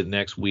sneak peeks at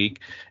next week,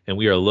 and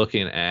we are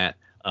looking at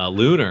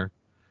Lunar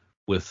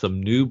with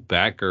some new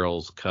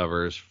Batgirls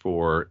covers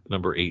for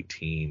number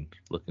 18.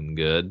 Looking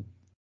good.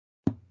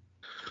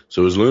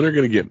 So is Lunar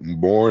going to get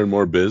more and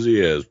more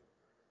busy as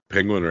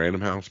Penguin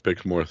Random House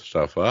picks more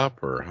stuff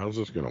up, or how's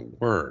this going to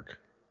work?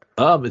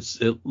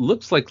 It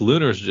looks like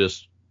Lunar's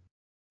just,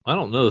 I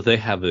don't know that they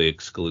have the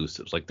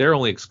exclusives. Like their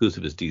only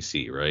exclusive is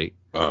DC, right?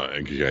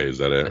 Okay, is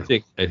that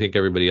it? I think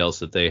everybody else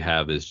that they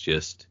have is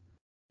just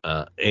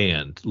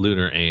and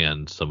Lunar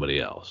and somebody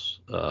else.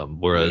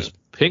 Whereas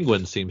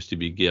Penguin seems to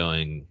be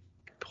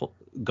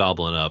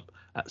gobbling up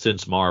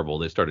since Marvel.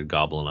 They started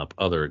gobbling up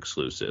other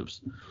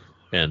exclusives,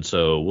 and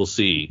so we'll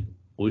see.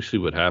 We'll see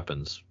what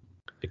happens.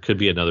 It could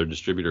be another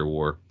distributor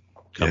war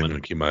coming. I'm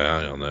gonna keep my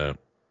eye on that.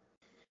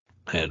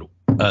 And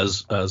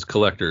as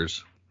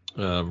collectors,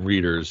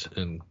 readers,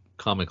 and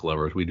comic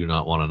lovers, we do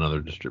not want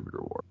another distributor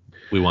war.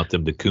 We want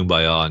them to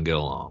kumbaya and get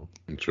along.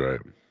 That's right.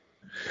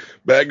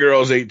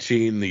 Batgirls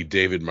 18, the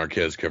David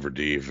Marquez cover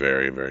D.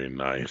 Very, very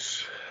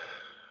nice.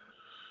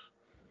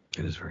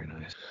 It is very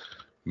nice.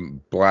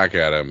 Black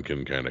Adam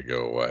can kind of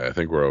go away. I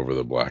think we're over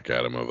the Black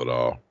Adam of it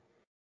all.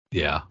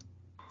 Yeah.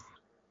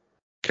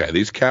 Okay,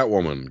 these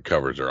Catwoman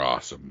covers are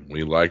awesome.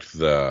 We love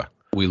the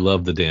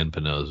Dan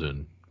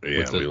Panozan.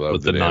 Yeah, we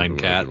love the 9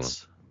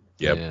 cats.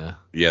 Yep.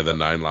 Yeah, the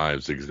 9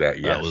 lives.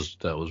 Exactly. Yes.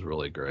 That was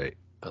really great.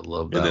 I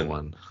love that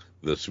one.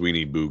 The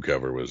Sweeney Boo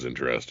cover was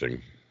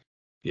interesting.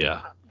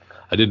 Yeah.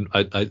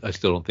 I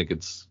still don't think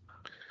it's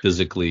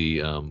physically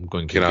going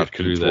to cannot get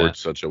through contort that.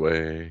 Such a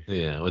way.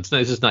 Yeah, it's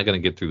just not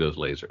going to get through those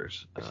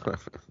lasers. But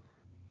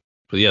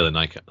yeah, the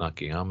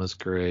Nakayama's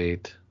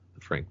great.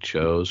 The Frank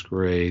Cho's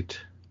great.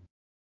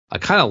 I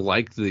kind of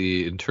like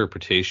the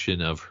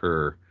interpretation of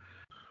her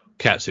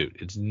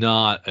catsuit. It's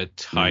not a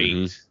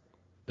tight,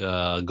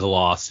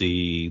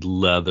 glossy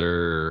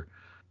leather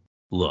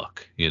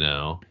look. You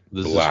know,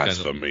 this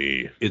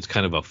Blasphemy. It's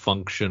kind of a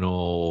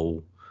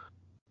functional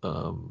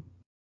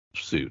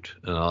suit,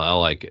 and I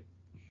like it.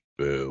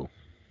 Boo.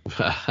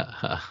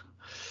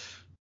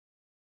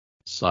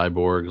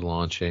 Cyborg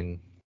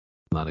launching.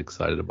 Not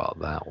excited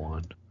about that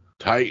one.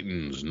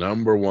 Titans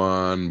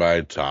 #1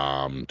 by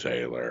Tom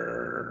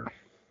Taylor.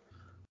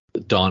 The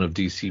Dawn of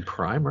DC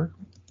primer.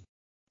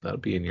 That'll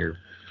be in your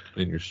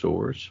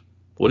stores.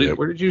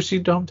 Where did you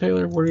see Tom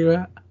Taylor? Where are you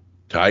at?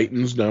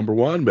 Titans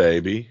 #1,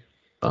 baby.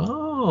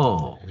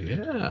 Oh,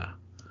 yeah.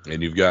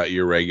 And you've got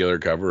your regular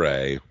cover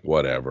A,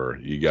 whatever.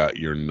 You got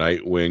your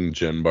Nightwing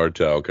Jen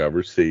Bartel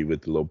cover C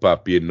with the little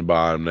puppy in the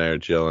bottom there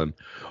chilling.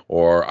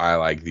 Or I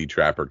like the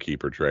Trapper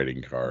Keeper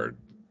trading card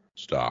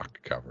stock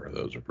cover.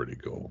 Those are pretty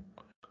cool.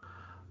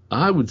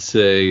 I would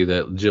say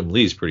that Jim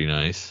Lee's pretty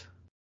nice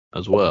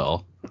as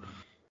well.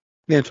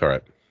 Yeah, it's all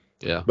right.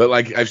 Yeah. But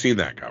like I've seen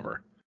that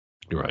cover.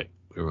 You're right.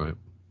 You're right.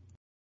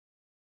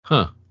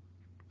 Huh.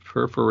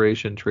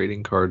 Perforation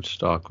trading card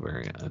stock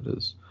variant.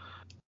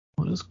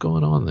 What is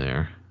going on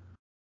there?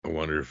 I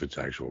wonder if it's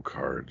actual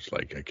cards.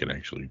 Like I can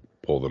actually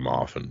pull them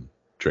off and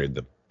trade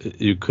them.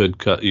 You could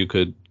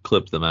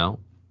clip them out.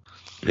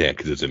 Yeah,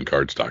 because it's in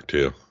cardstock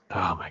too.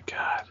 Oh my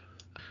god.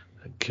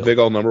 Big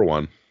old number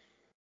 1.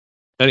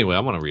 Anyway,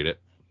 I'm gonna read it.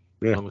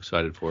 Yeah. I'm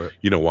excited for it.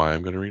 You know why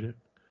I'm gonna read it?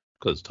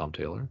 Because Tom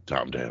Taylor.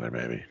 Tom Taylor,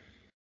 maybe.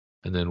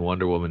 And then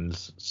Wonder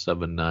Woman's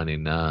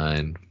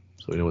 $7.99.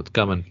 So we know what's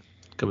coming.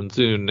 Coming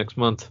soon, next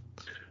month.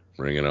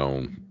 Bring it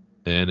on.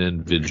 And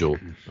then Vigil,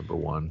 number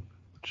 1,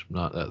 which I'm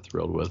not that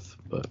thrilled with,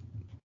 but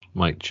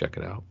might check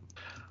it out.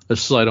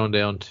 Let's slide on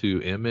down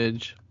to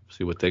Image,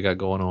 see what they got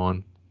going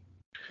on.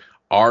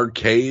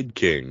 Arcade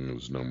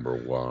Kings, number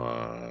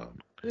 1.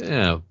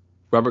 Yeah,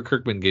 Robert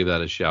Kirkman gave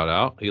that a shout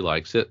out. He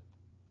likes it.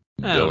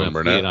 I don't know if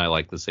Burnett. he and I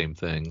like the same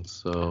things,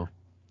 so.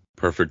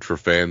 Perfect for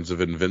fans of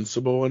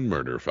Invincible and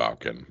Murder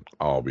Falcon.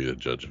 I'll be the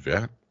judge of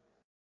that.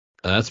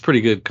 That's a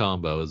pretty good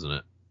combo, isn't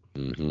it?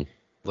 Mm-hmm.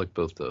 Like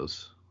both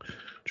those.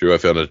 Drew, I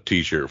found a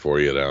t-shirt for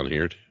you down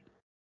here.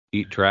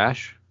 Eat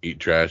Trash? Eat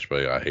Trash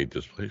by I Hate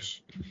This Place.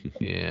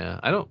 Yeah,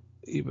 I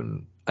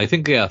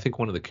think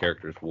one of the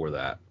characters wore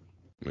that.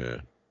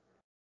 Yeah.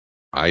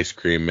 Ice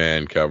Cream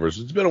Man covers.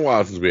 It's been a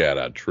while since we had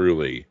a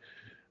truly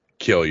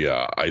kill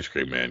ya Ice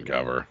Cream Man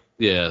cover.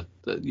 Yeah,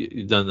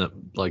 you done that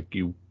like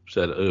you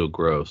said, oh,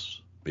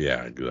 gross.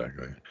 Yeah,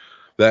 exactly.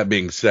 That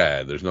being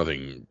said, there's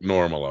nothing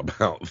normal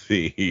about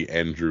the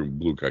Andrew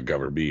Blue Cut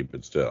cover B,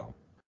 but still.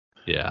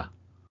 Yeah,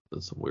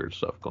 there's some weird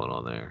stuff going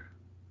on there.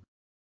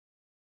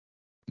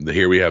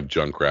 Here we have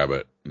Junk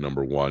Rabbit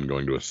number 1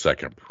 going to a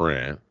second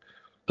print.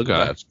 Okay.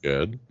 That's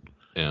good.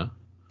 Yeah.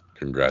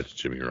 Congrats,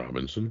 Jimmy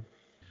Robinson.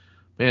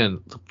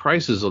 Man, the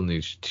prices on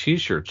these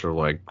T-shirts are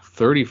like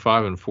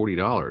 $35 and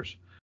 $40.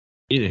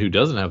 You know who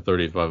doesn't have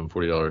 $35 and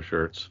 $40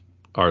 shirts?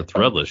 Our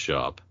Threadless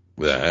shop.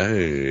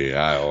 Hey,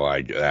 I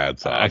like that.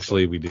 That's awesome.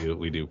 Actually, we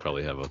do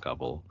probably have a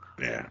couple.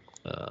 Yeah.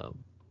 That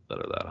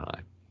are that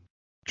high.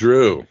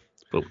 Drew.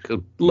 But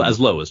as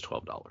low as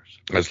 $12.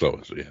 As low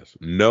as, yes.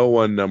 No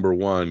One number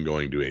 1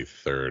 going to a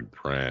third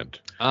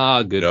print.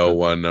 Ah, good. No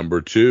One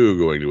number 2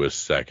 going to a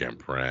second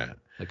print.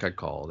 Like I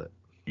called it.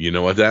 You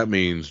know what that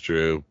means,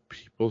 Drew?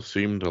 People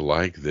seem to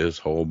like this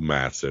whole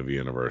massive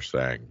universe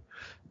thing.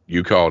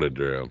 You called it,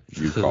 Drew.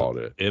 You called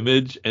it.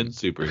 Image and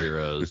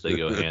superheroes. They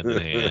go hand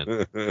in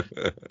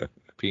hand.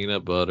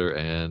 Peanut butter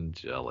and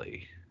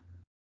jelly.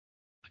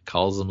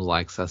 Calls them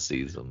like I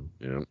sees them.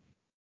 Yeah.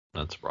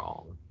 That's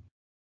wrong.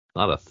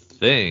 Not a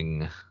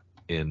thing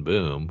in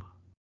Boom.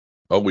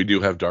 Oh, we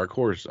do have Dark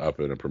Horse up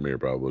in a Premier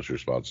Publisher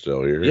spot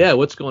still here. Yeah,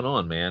 what's going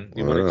on, man?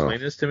 You want to Wow. explain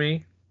this to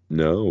me?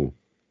 No.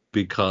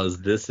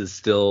 Because this is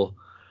still...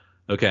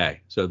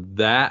 Okay, so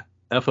that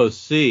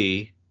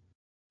FOC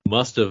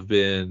must have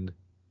been...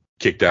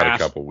 Kicked out a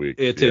couple weeks.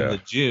 It's in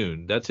the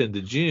June. That's in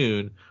the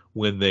June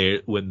when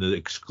the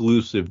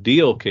exclusive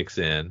deal kicks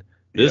in.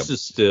 This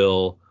is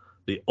still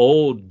the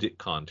old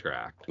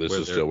contract. This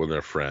is still when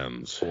they're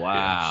friends.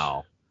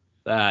 Wow. Yes.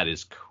 That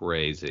is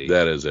crazy.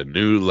 That is a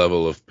new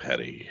level of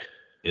petty.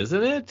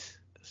 Isn't it?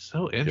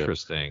 So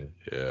interesting.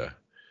 Yeah.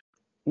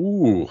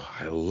 Ooh,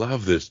 I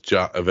love this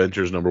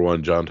Avengers number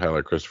 1 John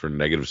Tyler Christopher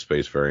negative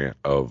space variant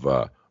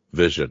of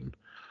Vision.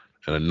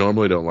 And I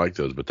normally don't like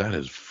those, but that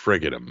is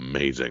friggin'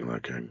 amazing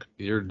looking.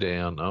 You're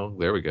down. Oh,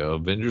 there we go.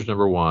 Avengers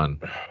number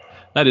 1.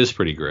 That is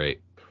pretty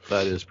great.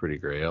 I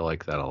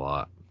like that a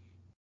lot.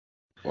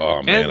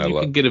 Oh, man. And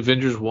you can get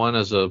Avengers 1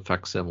 as a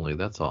facsimile.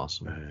 That's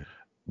awesome.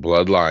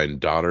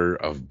 Bloodline, Daughter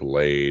of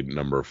Blade,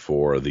 number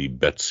 4, the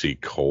Betsy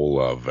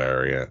Cola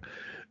variant,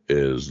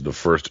 is the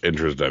first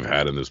interest I've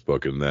had in this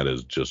book, and that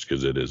is just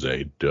because it is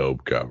a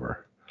dope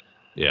cover.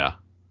 Yeah.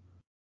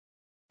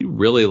 You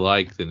really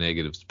like the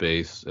negative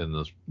space and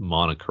the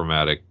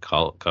monochromatic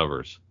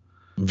covers.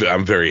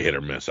 I'm very hit or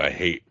miss. I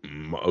hate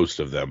most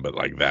of them, but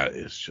like that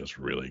is just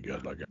really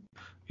good looking.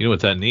 You know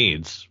what that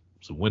needs?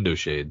 Some window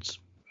shades.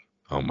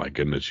 Oh my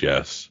goodness,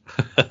 yes.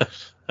 That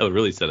would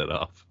really set it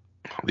off.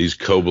 These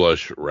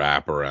Koblush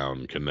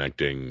wraparound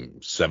connecting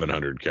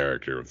 700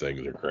 character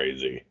things are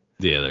crazy.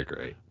 Yeah, they're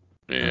great.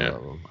 Yeah.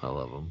 I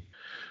love them.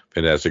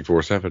 Fantastic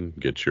 4-7.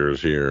 Get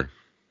yours here.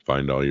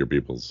 Find all your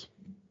peoples.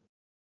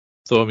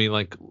 So, I mean,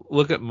 like,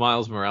 look at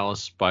Miles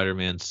Morales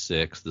Spider-Man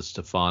 6, the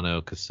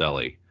Stefano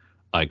Caselli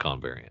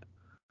icon variant.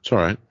 It's all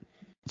right.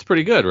 It's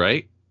pretty good,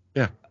 right?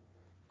 Yeah.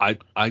 I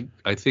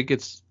think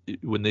it's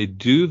when they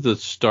do the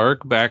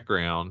stark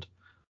background,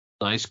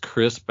 nice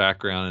crisp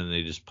background, and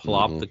they just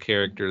plop the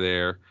character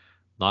there,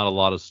 not a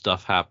lot of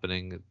stuff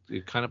happening,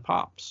 it kind of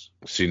pops.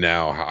 See,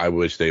 now I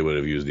wish they would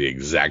have used the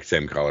exact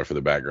same color for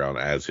the background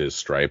as his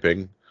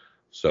striping.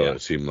 So Yeah.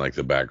 it seemed like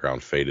the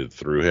background faded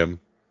through him.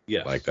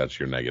 Yes. Like that's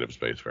your negative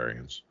space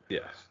variance.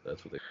 Yes,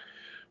 that's what they.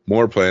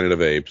 More Planet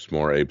of Apes,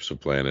 more Apes of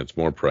Planets,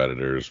 more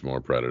Predators,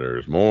 more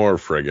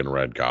friggin'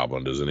 Red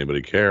Goblin. Does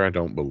anybody care? I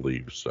don't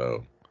believe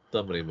so.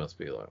 Somebody must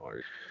be like,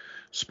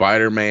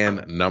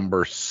 Spider-Man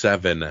number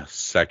 7,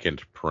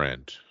 second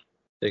print.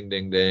 ding,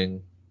 ding,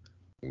 ding.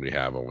 We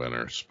have a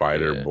winner.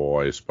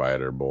 Spider-Boy,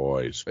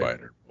 Spider-Boy,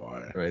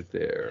 Spider-Boy. Right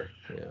there.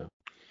 Yeah.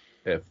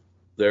 If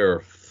there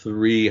are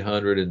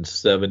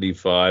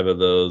 375 of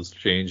those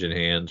changing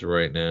hands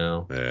right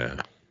now.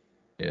 Yeah.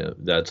 Yeah,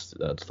 that's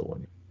the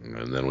one.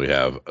 And then we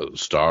have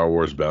Star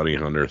Wars Bounty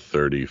Hunter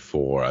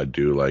 34. I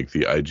do like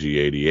the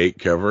IG-88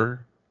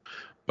 cover,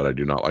 but I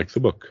do not like the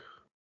book.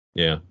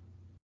 Yeah.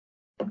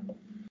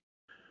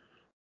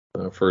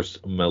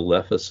 First,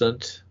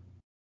 Maleficent,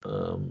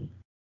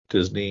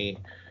 Disney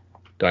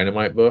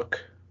Dynamite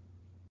book.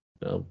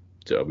 So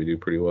we do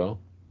pretty well.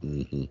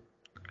 Mm-hmm.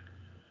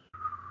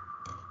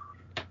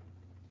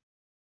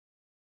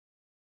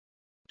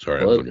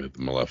 Sorry, I'm looking at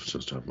the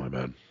Maleficent stuff. My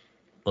bad.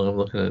 I'm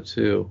looking at it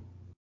too.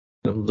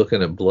 I'm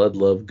looking at Blood,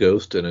 Love,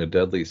 Ghost, and a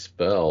Deadly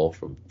Spell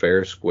from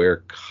Fair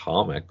Square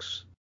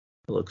Comics.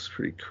 It looks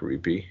pretty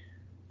creepy.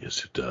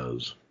 Yes, it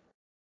does.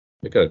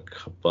 They got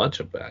a bunch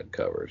of bad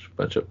covers, a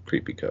bunch of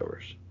creepy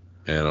covers.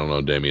 And I don't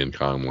know, Damian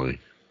Conley.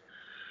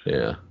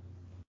 Yeah.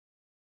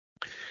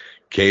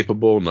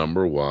 Capable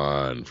number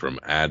 1 from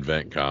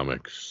Advent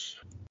Comics.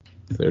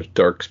 There's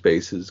Dark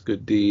Spaces,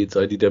 Good Deeds,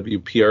 IDW,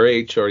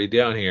 PRH already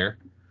down here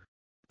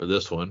for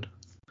this one.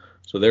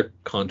 So their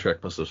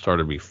contract must have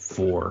started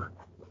before.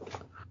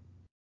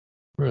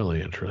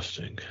 Really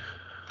interesting.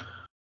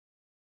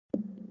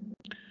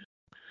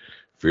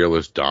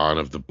 Fearless Dawn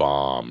of the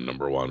Bomb,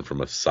 number 1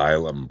 from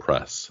Asylum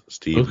Press.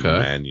 Steve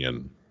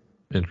Mannion.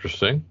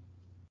 Interesting.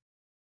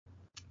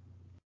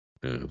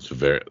 Yeah, it's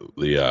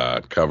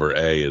the cover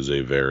A is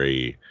a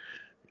very,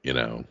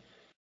 Dr.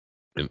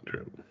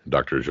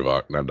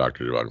 Javak, not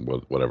Dr.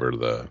 Javak,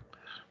 whatever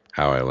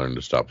How I Learned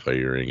to Stop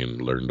Firing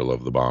and Learn to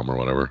Love the Bomb or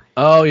whatever.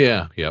 Oh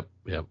yeah, yep.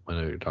 I know what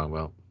you're talking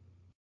about.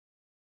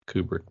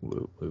 Kubrick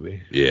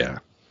movie. Yeah.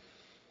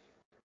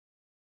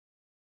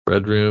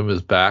 Red Room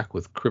is back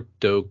with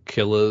Crypto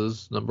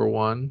Killers number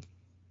 1.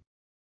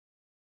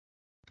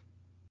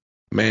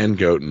 Man,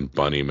 Goat, and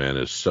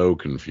Bunnyman is so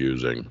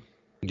confusing.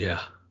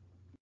 Yeah.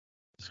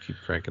 Just keep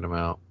cranking them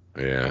out.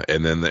 Yeah,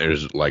 and then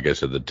there's, like I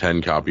said, the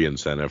 10 copy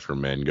incentive for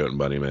Man, Goat, and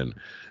Bunnyman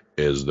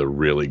is the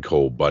really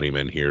cool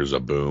Bunnyman Here's a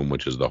Boom,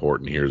 which is the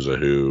Horton Here's a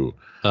Who.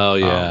 Oh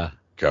yeah.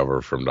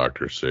 Cover from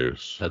Dr.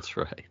 Seuss. That's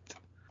right.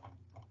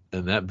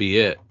 And that be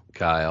it,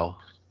 Kyle.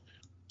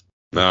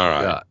 All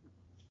right.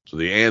 So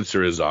the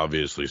answer is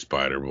obviously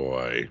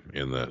Spider-Boy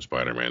in the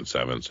Spider-Man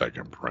 7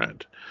 second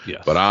print.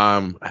 Yes. But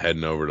I'm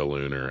heading over to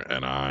Lunar,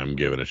 and I'm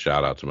giving a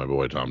shout-out to my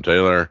boy Tom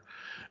Taylor,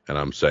 and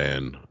I'm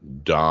saying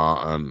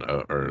Dawn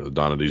of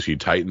DC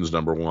Titans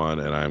number 1,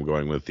 and I'm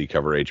going with the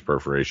Cover H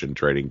Perforation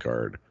trading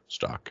card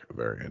stock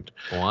variant.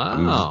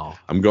 Wow.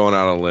 I'm going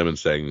out on a limb and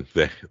saying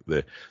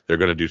they're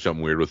going to do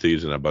something weird with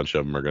these, and a bunch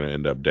of them are going to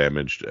end up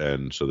damaged,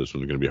 and so this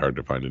one's going to be hard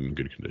to find in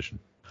good condition.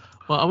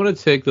 Well, I'm going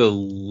to take the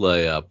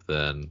layup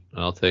then.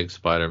 I'll take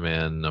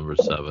Spider-Man number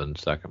 7,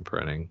 second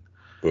printing.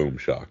 Boom,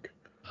 shock.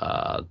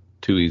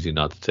 Too easy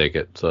not to take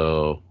it,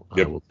 so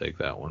yep. I will take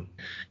that one.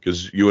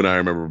 Because you and I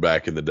remember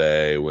back in the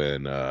day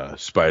when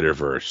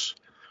Spider-Verse,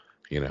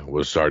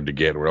 was starting to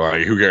get, we're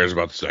like, who cares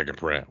about the second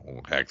print?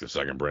 Well, heck, the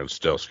second print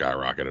still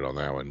skyrocketed on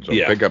that one. So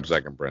pick up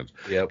second prints.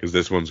 Yep. Because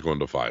this one's going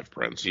to 5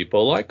 prints.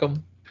 People like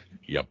them.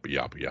 Yup.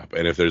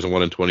 And if there's a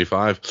 1 in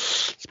 25,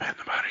 spend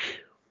the money.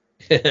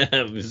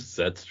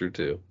 That's true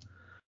too.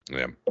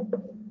 Yeah.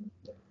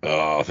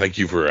 Oh, thank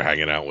you for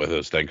hanging out with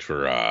us. Thanks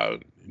for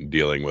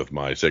dealing with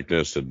my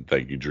sickness, and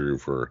thank you, Drew,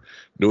 for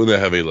doing the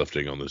heavy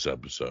lifting on this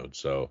episode.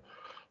 So,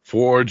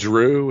 for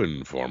Drew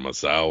and for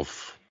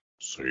myself,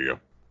 see ya.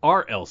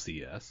 Our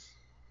LCS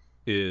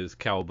is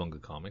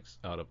Cowabunga Comics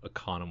out of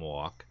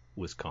Oconomowoc,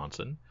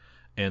 Wisconsin,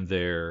 and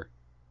their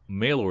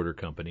mail order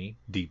company,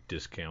 Deep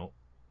Discount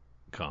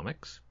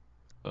Comics.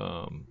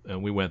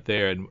 And we went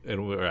there,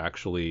 and we were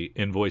actually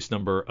invoice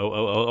number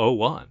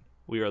 00001.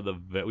 We were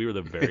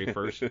the very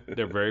first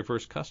their very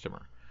first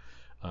customer,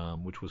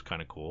 which was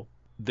kind of cool.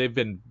 They've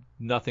been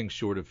nothing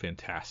short of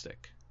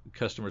fantastic,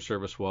 customer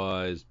service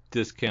wise,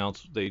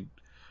 discounts. They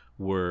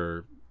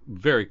were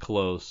very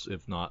close,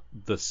 if not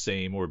the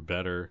same or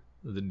better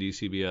than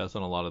DCBS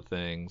on a lot of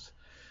things.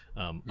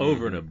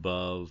 Over and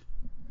above,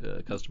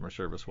 customer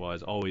service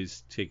wise,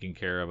 always taking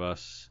care of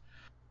us,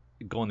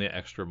 going the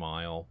extra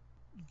mile.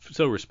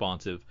 So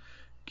responsive,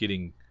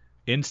 getting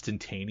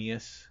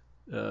instantaneous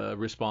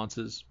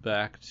responses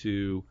back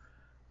to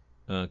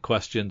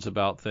questions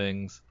about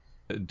things,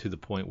 to the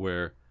point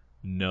where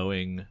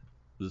knowing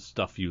the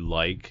stuff you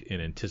like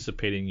and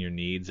anticipating your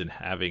needs and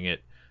having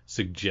it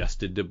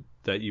suggested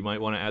that you might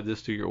want to add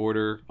this to your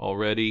order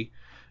already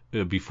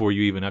before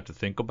you even have to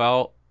think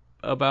about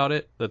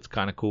it. That's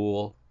kind of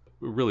cool.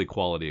 Really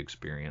quality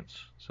experience.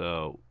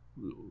 So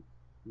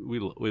we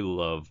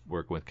love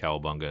working with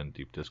Cowabunga and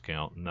Deep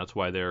Discount, and that's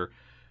why they're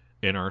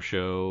in our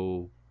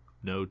show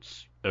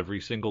notes every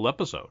single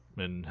episode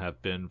and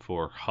have been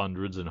for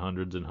hundreds and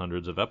hundreds and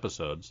hundreds of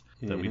episodes,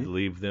 that we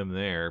leave them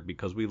there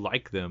because we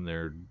like them.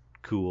 They're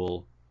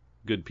cool,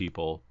 good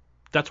people.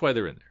 That's why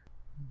they're in there.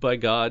 By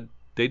God,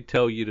 they'd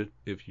tell you to,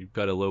 if you've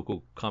got a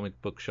local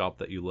comic book shop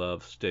that you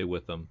love, stay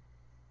with them,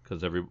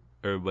 because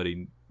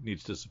everybody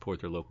needs to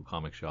support their local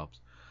comic shops.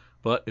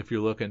 But if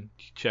you're looking,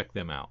 check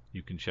them out.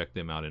 You can check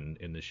them out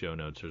in the show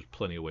notes. There's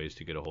plenty of ways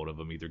to get a hold of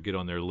them. Either get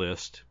on their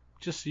list,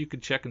 just so you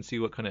can check and see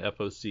what kind of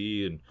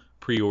FOC and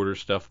pre-order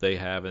stuff they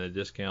have and the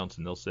discounts,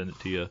 and they'll send it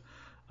to you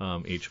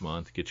each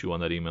month, get you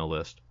on that email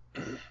list.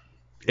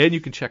 And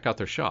you can check out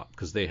their shop,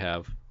 because they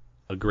have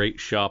a great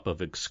shop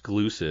of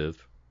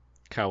exclusive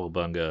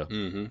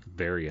Cowabunga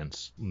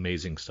variants.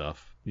 Amazing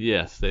stuff.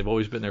 Yes, they've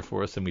always been there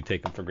for us, and we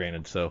take them for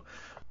granted. So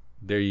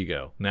there you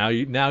go. Now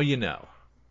you know.